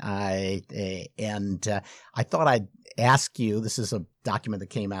strategy, and I thought I'd ask you. This is a document that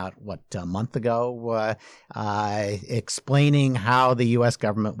came out a month ago, explaining how the U.S.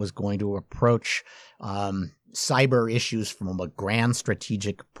 government was going to approach cyber issues from a grand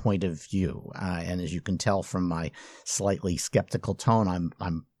strategic point of view. And as you can tell from my slightly skeptical tone,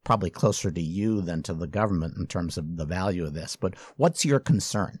 I'm probably closer to you than to the government in terms of the value of this. But what's your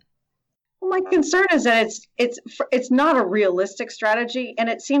concern? Well, my concern is that it's not a realistic strategy, and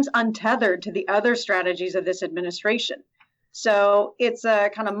it seems untethered to the other strategies of this administration. So it's a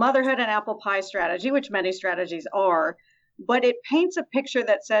kind of motherhood and apple pie strategy, which many strategies are, but it paints a picture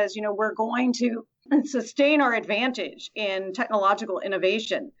that says, we're going to sustain our advantage in technological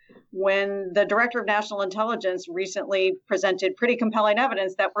innovation, when the Director of National Intelligence recently presented pretty compelling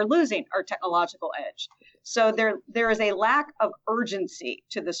evidence that we're losing our technological edge. So there is a lack of urgency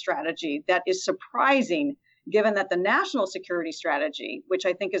to the strategy that is surprising, given that the national security strategy, which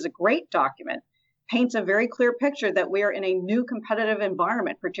I think is a great document, paints a very clear picture that we are in a new competitive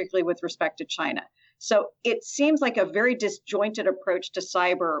environment, particularly with respect to China. So it seems like a very disjointed approach to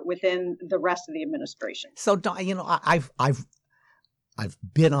cyber within the rest of the administration. So, I've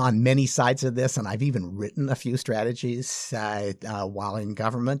been on many sides of this, and I've even written a few strategies while in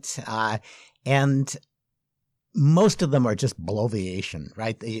government, and most of them are just bloviation,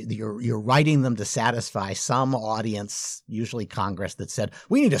 right? You're writing them to satisfy some audience, usually Congress, that said,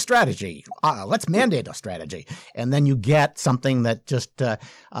 we need a strategy. Let's mandate a strategy. And then you get something that just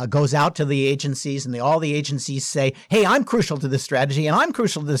goes out to the agencies, and all the agencies say, hey, I'm crucial to this strategy, and I'm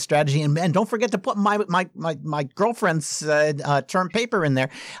crucial to this strategy, and don't forget to put my girlfriend's term paper in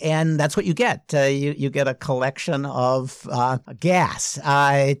there. And that's what you get. You get a collection of gas.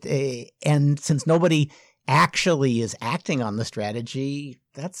 And since nobody actually is acting on the strategy,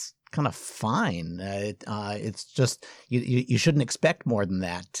 that's kind of fine. It's just you shouldn't expect more than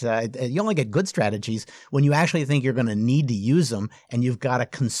that. You only get good strategies when you actually think you're going to need to use them, and you've got a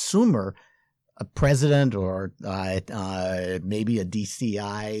consumer, a president, or maybe a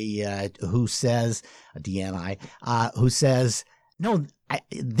DCI who says, a DNI, who says, no,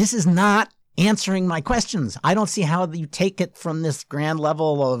 this is not answering my questions. I don't see how you take it from this grand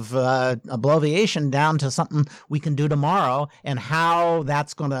level of bloviation down to something we can do tomorrow, and how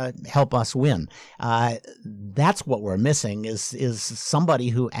that's going to help us win. That's what we're missing is somebody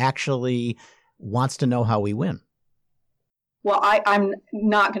who actually wants to know how we win. Well, I'm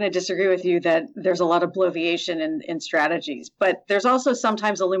not going to disagree with you that there's a lot of bloviation in strategies, but there's also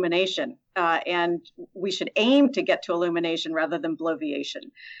sometimes illumination, and we should aim to get to illumination rather than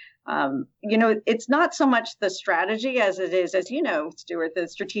bloviation. It's not so much the strategy as it is, as you know, Stuart, the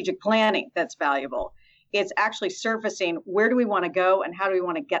strategic planning that's valuable. It's actually surfacing where do we want to go and how do we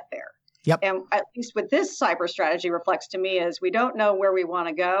want to get there. Yep. And at least what this cyber strategy reflects to me is we don't know where we want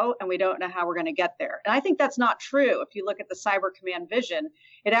to go and we don't know how we're going to get there. And I think that's not true. If you look at the Cyber Command vision,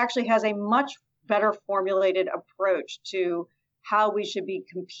 it actually has a much better formulated approach to how we should be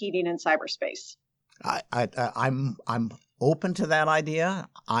competing in cyberspace. I'm open to that idea.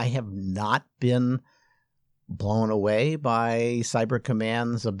 I have not been blown away by Cyber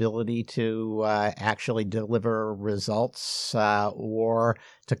Command's ability to actually deliver results or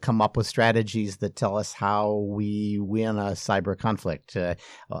to come up with strategies that tell us how we win a cyber conflict.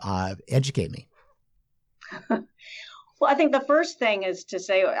 Educate me. Well, I think the first thing is to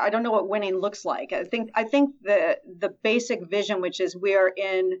say, I don't know what winning looks like. I think the basic vision, which is we are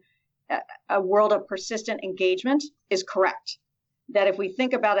in a world of persistent engagement, is correct. That if we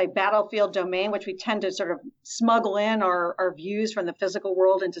think about a battlefield domain, which we tend to sort of smuggle in our views from the physical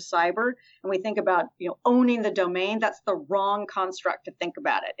world into cyber, and we think about owning the domain, that's the wrong construct to think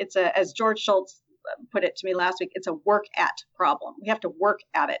about it. It's as George Shultz put it to me last week, it's a work at problem. We have to work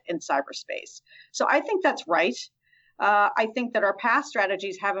at it in cyberspace. So I think that's right. I think that our past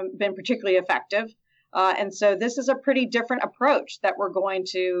strategies haven't been particularly effective. And so this is a pretty different approach that we're going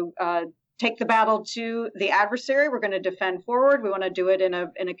to take the battle to the adversary. We're going to defend forward. We want to do it in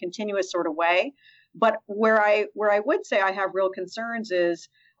a continuous sort of way. But where I would say I have real concerns is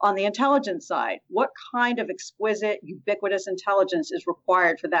on the intelligence side. What kind of exquisite, ubiquitous intelligence is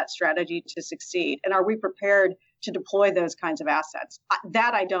required for that strategy to succeed? And are we prepared to deploy those kinds of assets?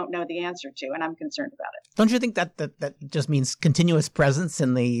 That I don't know the answer to, and I'm concerned about it. Don't you think that just means continuous presence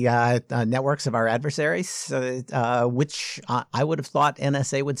in the networks of our adversaries, which I would have thought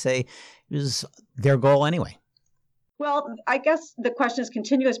NSA would say is their goal anyway? Well, I guess the question is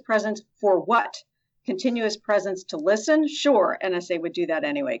continuous presence for what? Continuous presence to listen? Sure, NSA would do that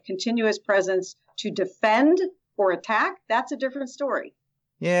anyway. Continuous presence to defend or attack? That's a different story.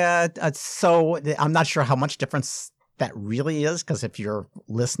 Yeah, so I'm not sure how much difference that really is, because if you're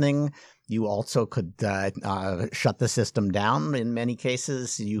listening, you also could shut the system down in many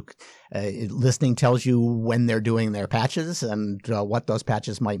cases. Listening tells you when they're doing their patches and what those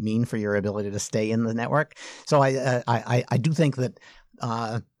patches might mean for your ability to stay in the network. So I do think that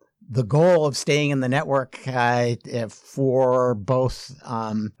the goal of staying in the network for both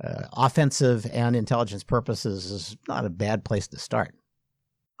offensive and intelligence purposes is not a bad place to start.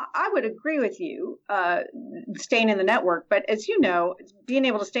 I would agree with you, staying in the network. But as you know, being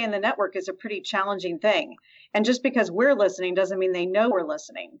able to stay in the network is a pretty challenging thing. And just because we're listening doesn't mean they know we're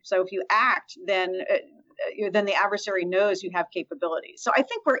listening. So if you act, then the adversary knows you have capabilities. So I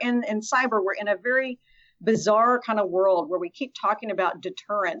think we're in cyber, we're in a very bizarre kind of world where we keep talking about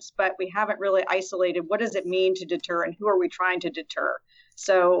deterrence, but we haven't really isolated what does it mean to deter and who are we trying to deter.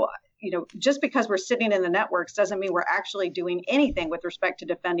 So just because we're sitting in the networks doesn't mean we're actually doing anything with respect to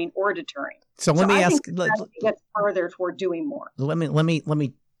defending or deterring. So let me ask. Let's get further toward doing more. Let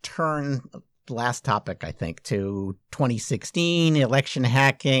me turn the last topic, I think, to 2016 election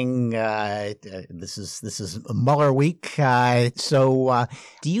hacking. This is Mueller week. So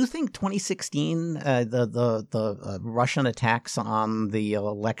do you think 2016 the Russian attacks on the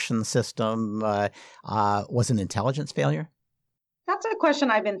election system was an intelligence failure? That's a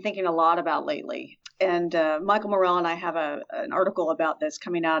question I've been thinking a lot about lately. And Michael Morell and I have an article about this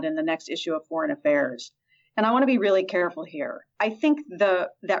coming out in the next issue of Foreign Affairs. And I want to be really careful here. I think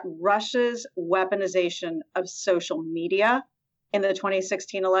that Russia's weaponization of social media in the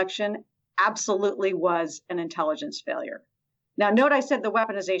 2016 election absolutely was an intelligence failure. Now, note I said the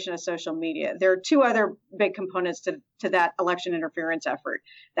weaponization of social media. There are two other big components to that election interference effort: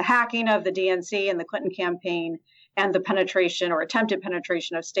 the hacking of the DNC and the Clinton campaign, and the penetration or attempted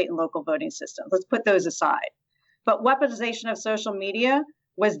penetration of state and local voting systems. Let's put those aside. But weaponization of social media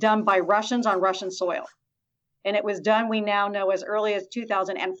was done by Russians on Russian soil. And it was done, we now know, as early as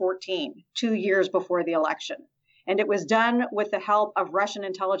 2014, 2 years before the election. And it was done with the help of Russian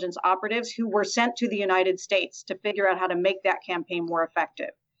intelligence operatives who were sent to the United States to figure out how to make that campaign more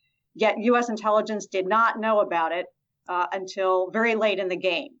effective. Yet U.S. intelligence did not know about it until very late in the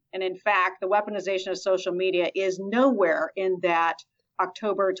game. And in fact, the weaponization of social media is nowhere in that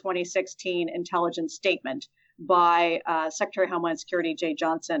October 2016 intelligence statement by Secretary of Homeland Security Jay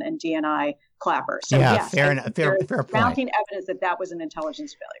Johnson and DNI Clapper. So yes, fair point. Mounting evidence that was an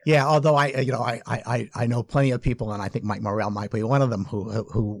intelligence failure. Yeah, although I know plenty of people, and I think Mike Morell might be one of them,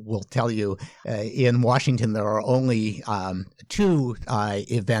 who will tell you in Washington there are only two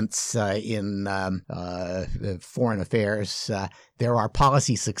events in foreign affairs. There are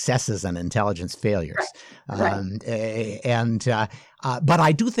policy successes and intelligence failures. Right. But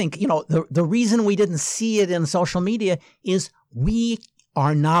I do think, the reason we didn't see it in social media is we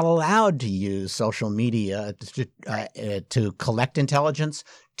are not allowed to use social media to collect intelligence,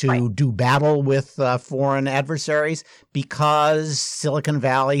 to do battle with foreign adversaries, because Silicon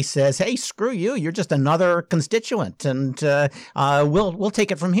Valley says, hey, screw you, you're just another constituent, and we'll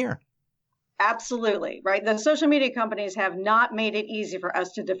take it from here. Absolutely, right. The social media companies have not made it easy for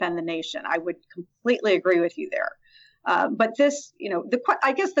us to defend the nation. I would completely agree with you there. But this,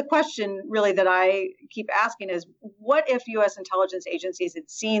 I guess the question really that I keep asking is, what if U.S. intelligence agencies had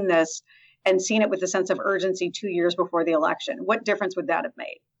seen this and seen it with a sense of urgency 2 years before the election? What difference would that have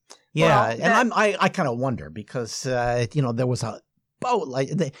made? Yeah, well, I kind of wonder because, there was a boat.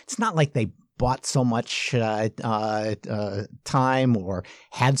 It's not like they bought so much time or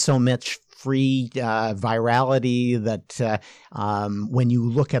had so much free virality that when you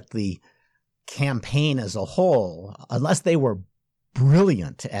look at the campaign as a whole, unless they were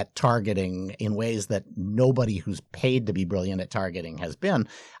brilliant at targeting in ways that nobody who's paid to be brilliant at targeting has been.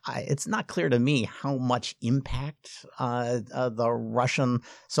 It's not clear to me how much impact the Russian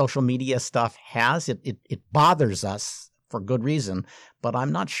social media stuff has. It bothers us for good reason, but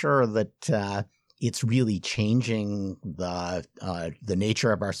I'm not sure that it's really changing the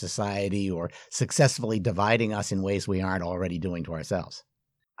nature of our society or successfully dividing us in ways we aren't already doing to ourselves.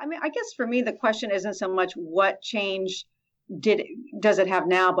 I mean, I guess for me, the question isn't so much what change does it have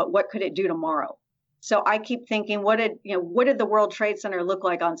now, but what could it do tomorrow? So I keep thinking, what did the World Trade Center look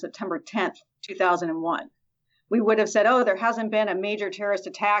like on September 10th, 2001? We would have said, oh, there hasn't been a major terrorist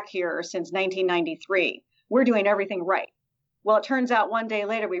attack here since 1993. We're doing everything right. Well, it turns out one day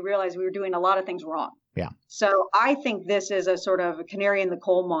later, we realized we were doing a lot of things wrong. Yeah. So I think this is a sort of a canary in the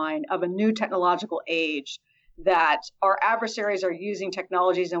coal mine of a new technological age, that our adversaries are using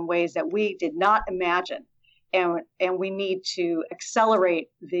technologies in ways that we did not imagine. And we need to accelerate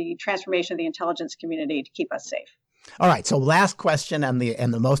the transformation of the intelligence community to keep us safe. All right. So last question, and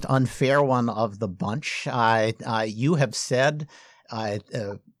the most unfair one of the bunch. You have said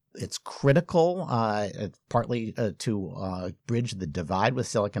it's critical, partly to bridge the divide with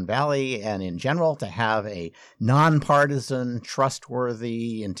Silicon Valley, and in general to have a nonpartisan,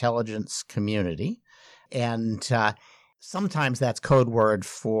 trustworthy intelligence community. And sometimes that's code word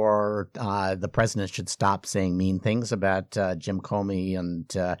for the president should stop saying mean things about Jim Comey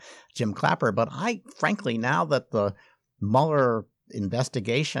and Jim Clapper. But frankly, now that the Mueller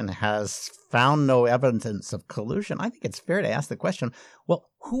investigation has found no evidence of collusion, I think it's fair to ask the question, well,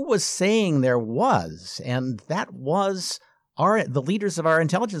 who was saying there was? And that was the leaders of our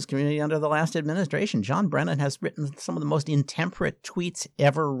intelligence community under the last administration. John Brennan has written some of the most intemperate tweets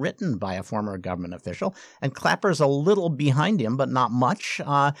ever written by a former government official, and Clapper's a little behind him, but not much.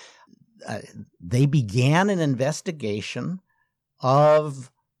 They began an investigation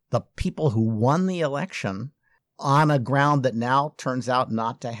of the people who won the election on a ground that now turns out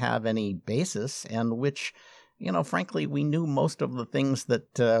not to have any basis, and which, frankly, we knew most of the things that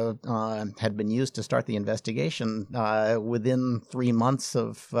had been used to start the investigation within 3 months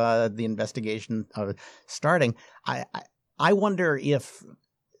of the investigation starting. I wonder if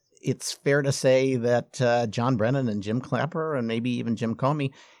it's fair to say that John Brennan and Jim Clapper and maybe even Jim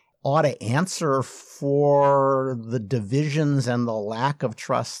Comey ought to answer for the divisions and the lack of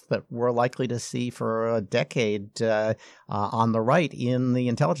trust that we're likely to see for a decade on the right in the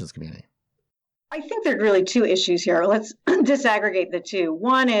intelligence community. I think there are really two issues here. Let's disaggregate the two.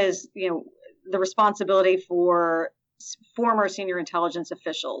 One is, the responsibility for former senior intelligence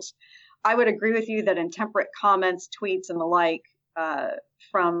officials. I would agree with you that intemperate comments, tweets, and the like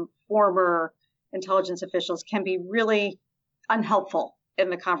from former intelligence officials can be really unhelpful in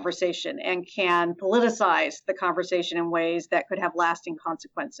the conversation and can politicize the conversation in ways that could have lasting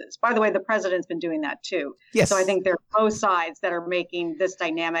consequences. By the way, the president's been doing that too. Yes. So I think there are both sides that are making this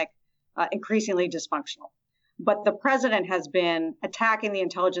dynamic increasingly dysfunctional. But the president has been attacking the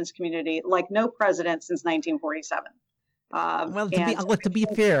intelligence community like no president since 1947. To be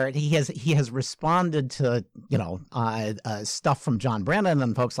fair, he has responded to stuff from John Brennan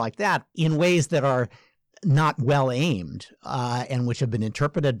and folks like that in ways that are not well aimed and which have been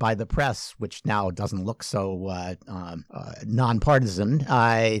interpreted by the press, which now doesn't look so nonpartisan,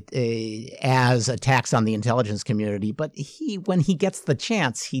 as attacks on the intelligence community. But when he gets the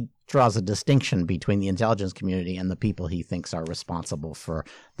chance, he draws a distinction between the intelligence community and the people he thinks are responsible for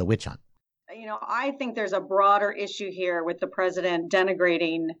the witch hunt. I think there's a broader issue here with the president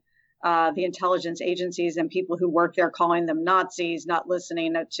denigrating the intelligence agencies and people who work there, calling them Nazis, not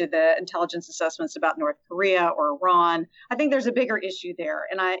listening to the intelligence assessments about North Korea or Iran. I think there's a bigger issue there.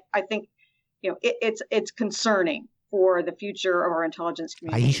 And I think, it's concerning for the future of our intelligence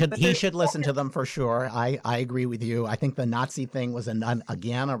community. He should listen to them for sure. I agree with you. I think the Nazi thing was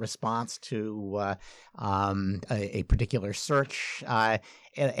again a response to a particular search,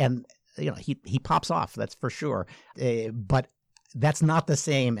 and he pops off. That's for sure. But that's not the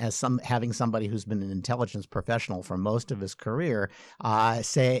same as having somebody who's been an intelligence professional for most of his career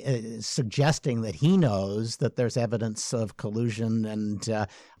suggesting that he knows that there's evidence of collusion and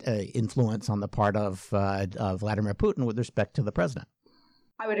influence on the part of Vladimir Putin with respect to the president.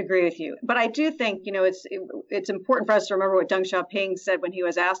 I would agree with you, but I do think it's important for us to remember what Deng Xiaoping said when he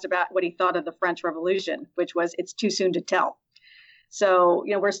was asked about what he thought of the French Revolution, which was, "It's too soon to tell." So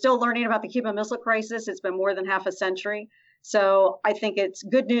we're still learning about the Cuban Missile Crisis. It's been more than half a century. So I think it's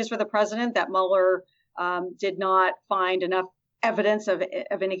good news for the president that Mueller did not find enough evidence of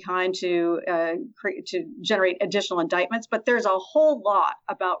any kind to generate additional indictments. But there's a whole lot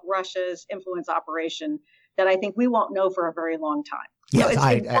about Russia's influence operation that I think we won't know for a very long time. Yes, so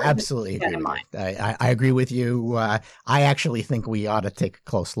I absolutely agree with you. I agree with you. I actually think we ought to take a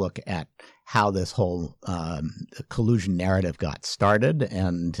close look at how this whole collusion narrative got started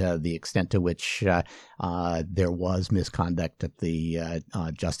and the extent to which there was misconduct at the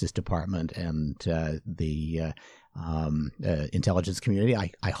Justice Department and the intelligence community.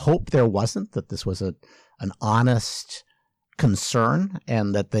 I hope there wasn't, that this was an honest concern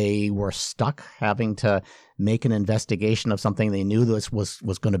and that they were stuck having to make an investigation of something they knew this was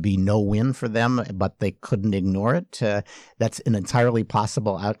going to be no win for them, but they couldn't ignore it. That's an entirely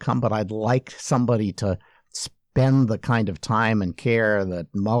possible outcome, but I'd like somebody to spend the kind of time and care that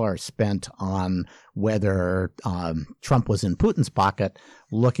Mueller spent on whether Trump was in Putin's pocket,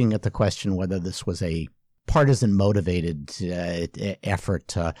 looking at the question whether this was a partisan motivated effort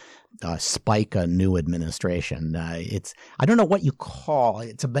to spike a new administration. I don't know what you call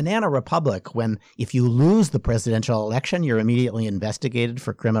it's a banana republic when if you lose the presidential election, you're immediately investigated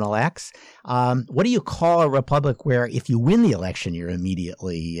for criminal acts. What do you call a republic where if you win the election, you're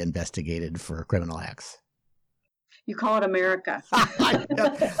immediately investigated for criminal acts? You call it America.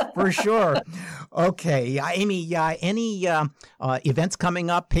 For sure. Okay. Amy, any events coming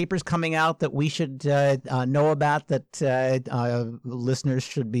up, papers coming out that we should know about that listeners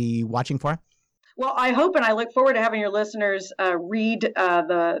should be watching for? Well, I hope and I look forward to having your listeners read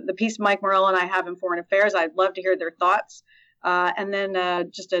the piece Mike Morell and I have in Foreign Affairs. I'd love to hear their thoughts. And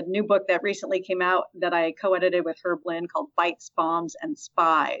then just a new book that recently came out that I co-edited with Herb Lynn called Bites, Bombs, and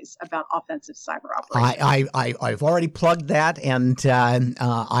Spies about offensive cyber operations. I've already plugged that, and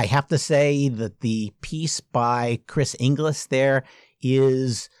I have to say that the piece by Chris Inglis there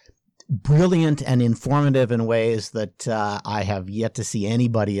is brilliant and informative in ways that I have yet to see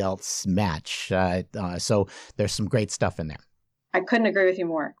anybody else match. So there's some great stuff in there. I couldn't agree with you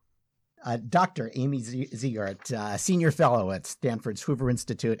more. Dr. Amy Zegart, Senior Fellow at Stanford's Hoover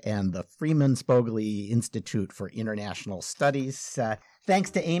Institute and the Freeman Spogli Institute for International Studies.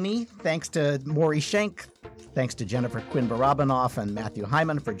 Thanks to Amy. Thanks to Maury Schenk. Thanks to Jennifer Quinn Barabanoff and Matthew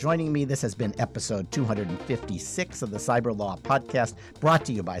Hyman for joining me. This has been episode 256 of the Cyber Law Podcast, brought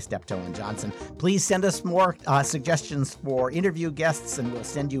to you by Steptoe & Johnson. Please send us more suggestions for interview guests, and we'll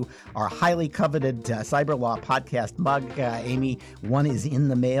send you our highly coveted Cyber Law Podcast mug. Amy, one is in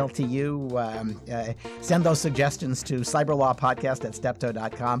the mail to you. Send those suggestions to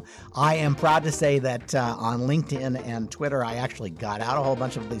cyberlawpodcast@steptoe.com. I am proud to say that on LinkedIn and Twitter, I actually got out a whole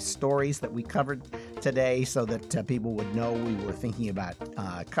bunch of these stories that we covered today so that people would know we were thinking about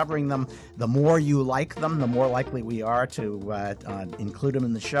covering them. The more you like them, the more likely we are to include them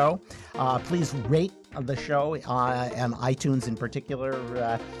in the show. Please rate the show and iTunes in particular.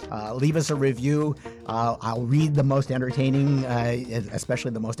 Leave us a review. I'll read the most entertaining,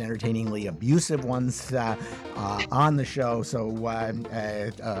 especially the most entertainingly abusive ones on the show. So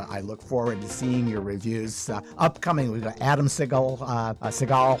I look forward to seeing your reviews. Upcoming, we've got Adam Segal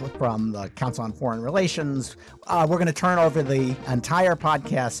from the Council on Foreign Relations. We're going to turn over the entire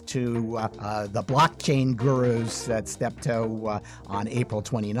podcast to the blockchain gurus at Steptoe on April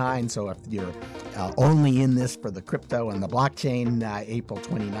 29. So if you're only in this for the crypto and the blockchain, April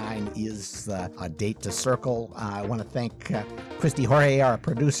 29 is a date to circle. I want to thank Christy Jorge, our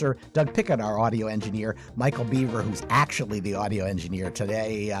producer, Doug Pickett, our audio engineer, Michael Beaver, who's actually the audio engineer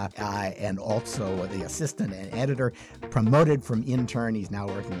today, and also the assistant and editor, promoted from intern. He's now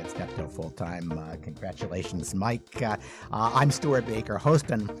working at Steptoe full-time. Congratulations, Mike. I'm Stuart Baker,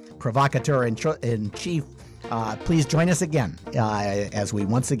 host and provocateur in chief. Please join us again as we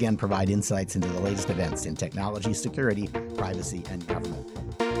once again provide insights into the latest events in technology, security, privacy, and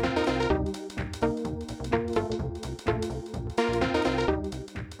government.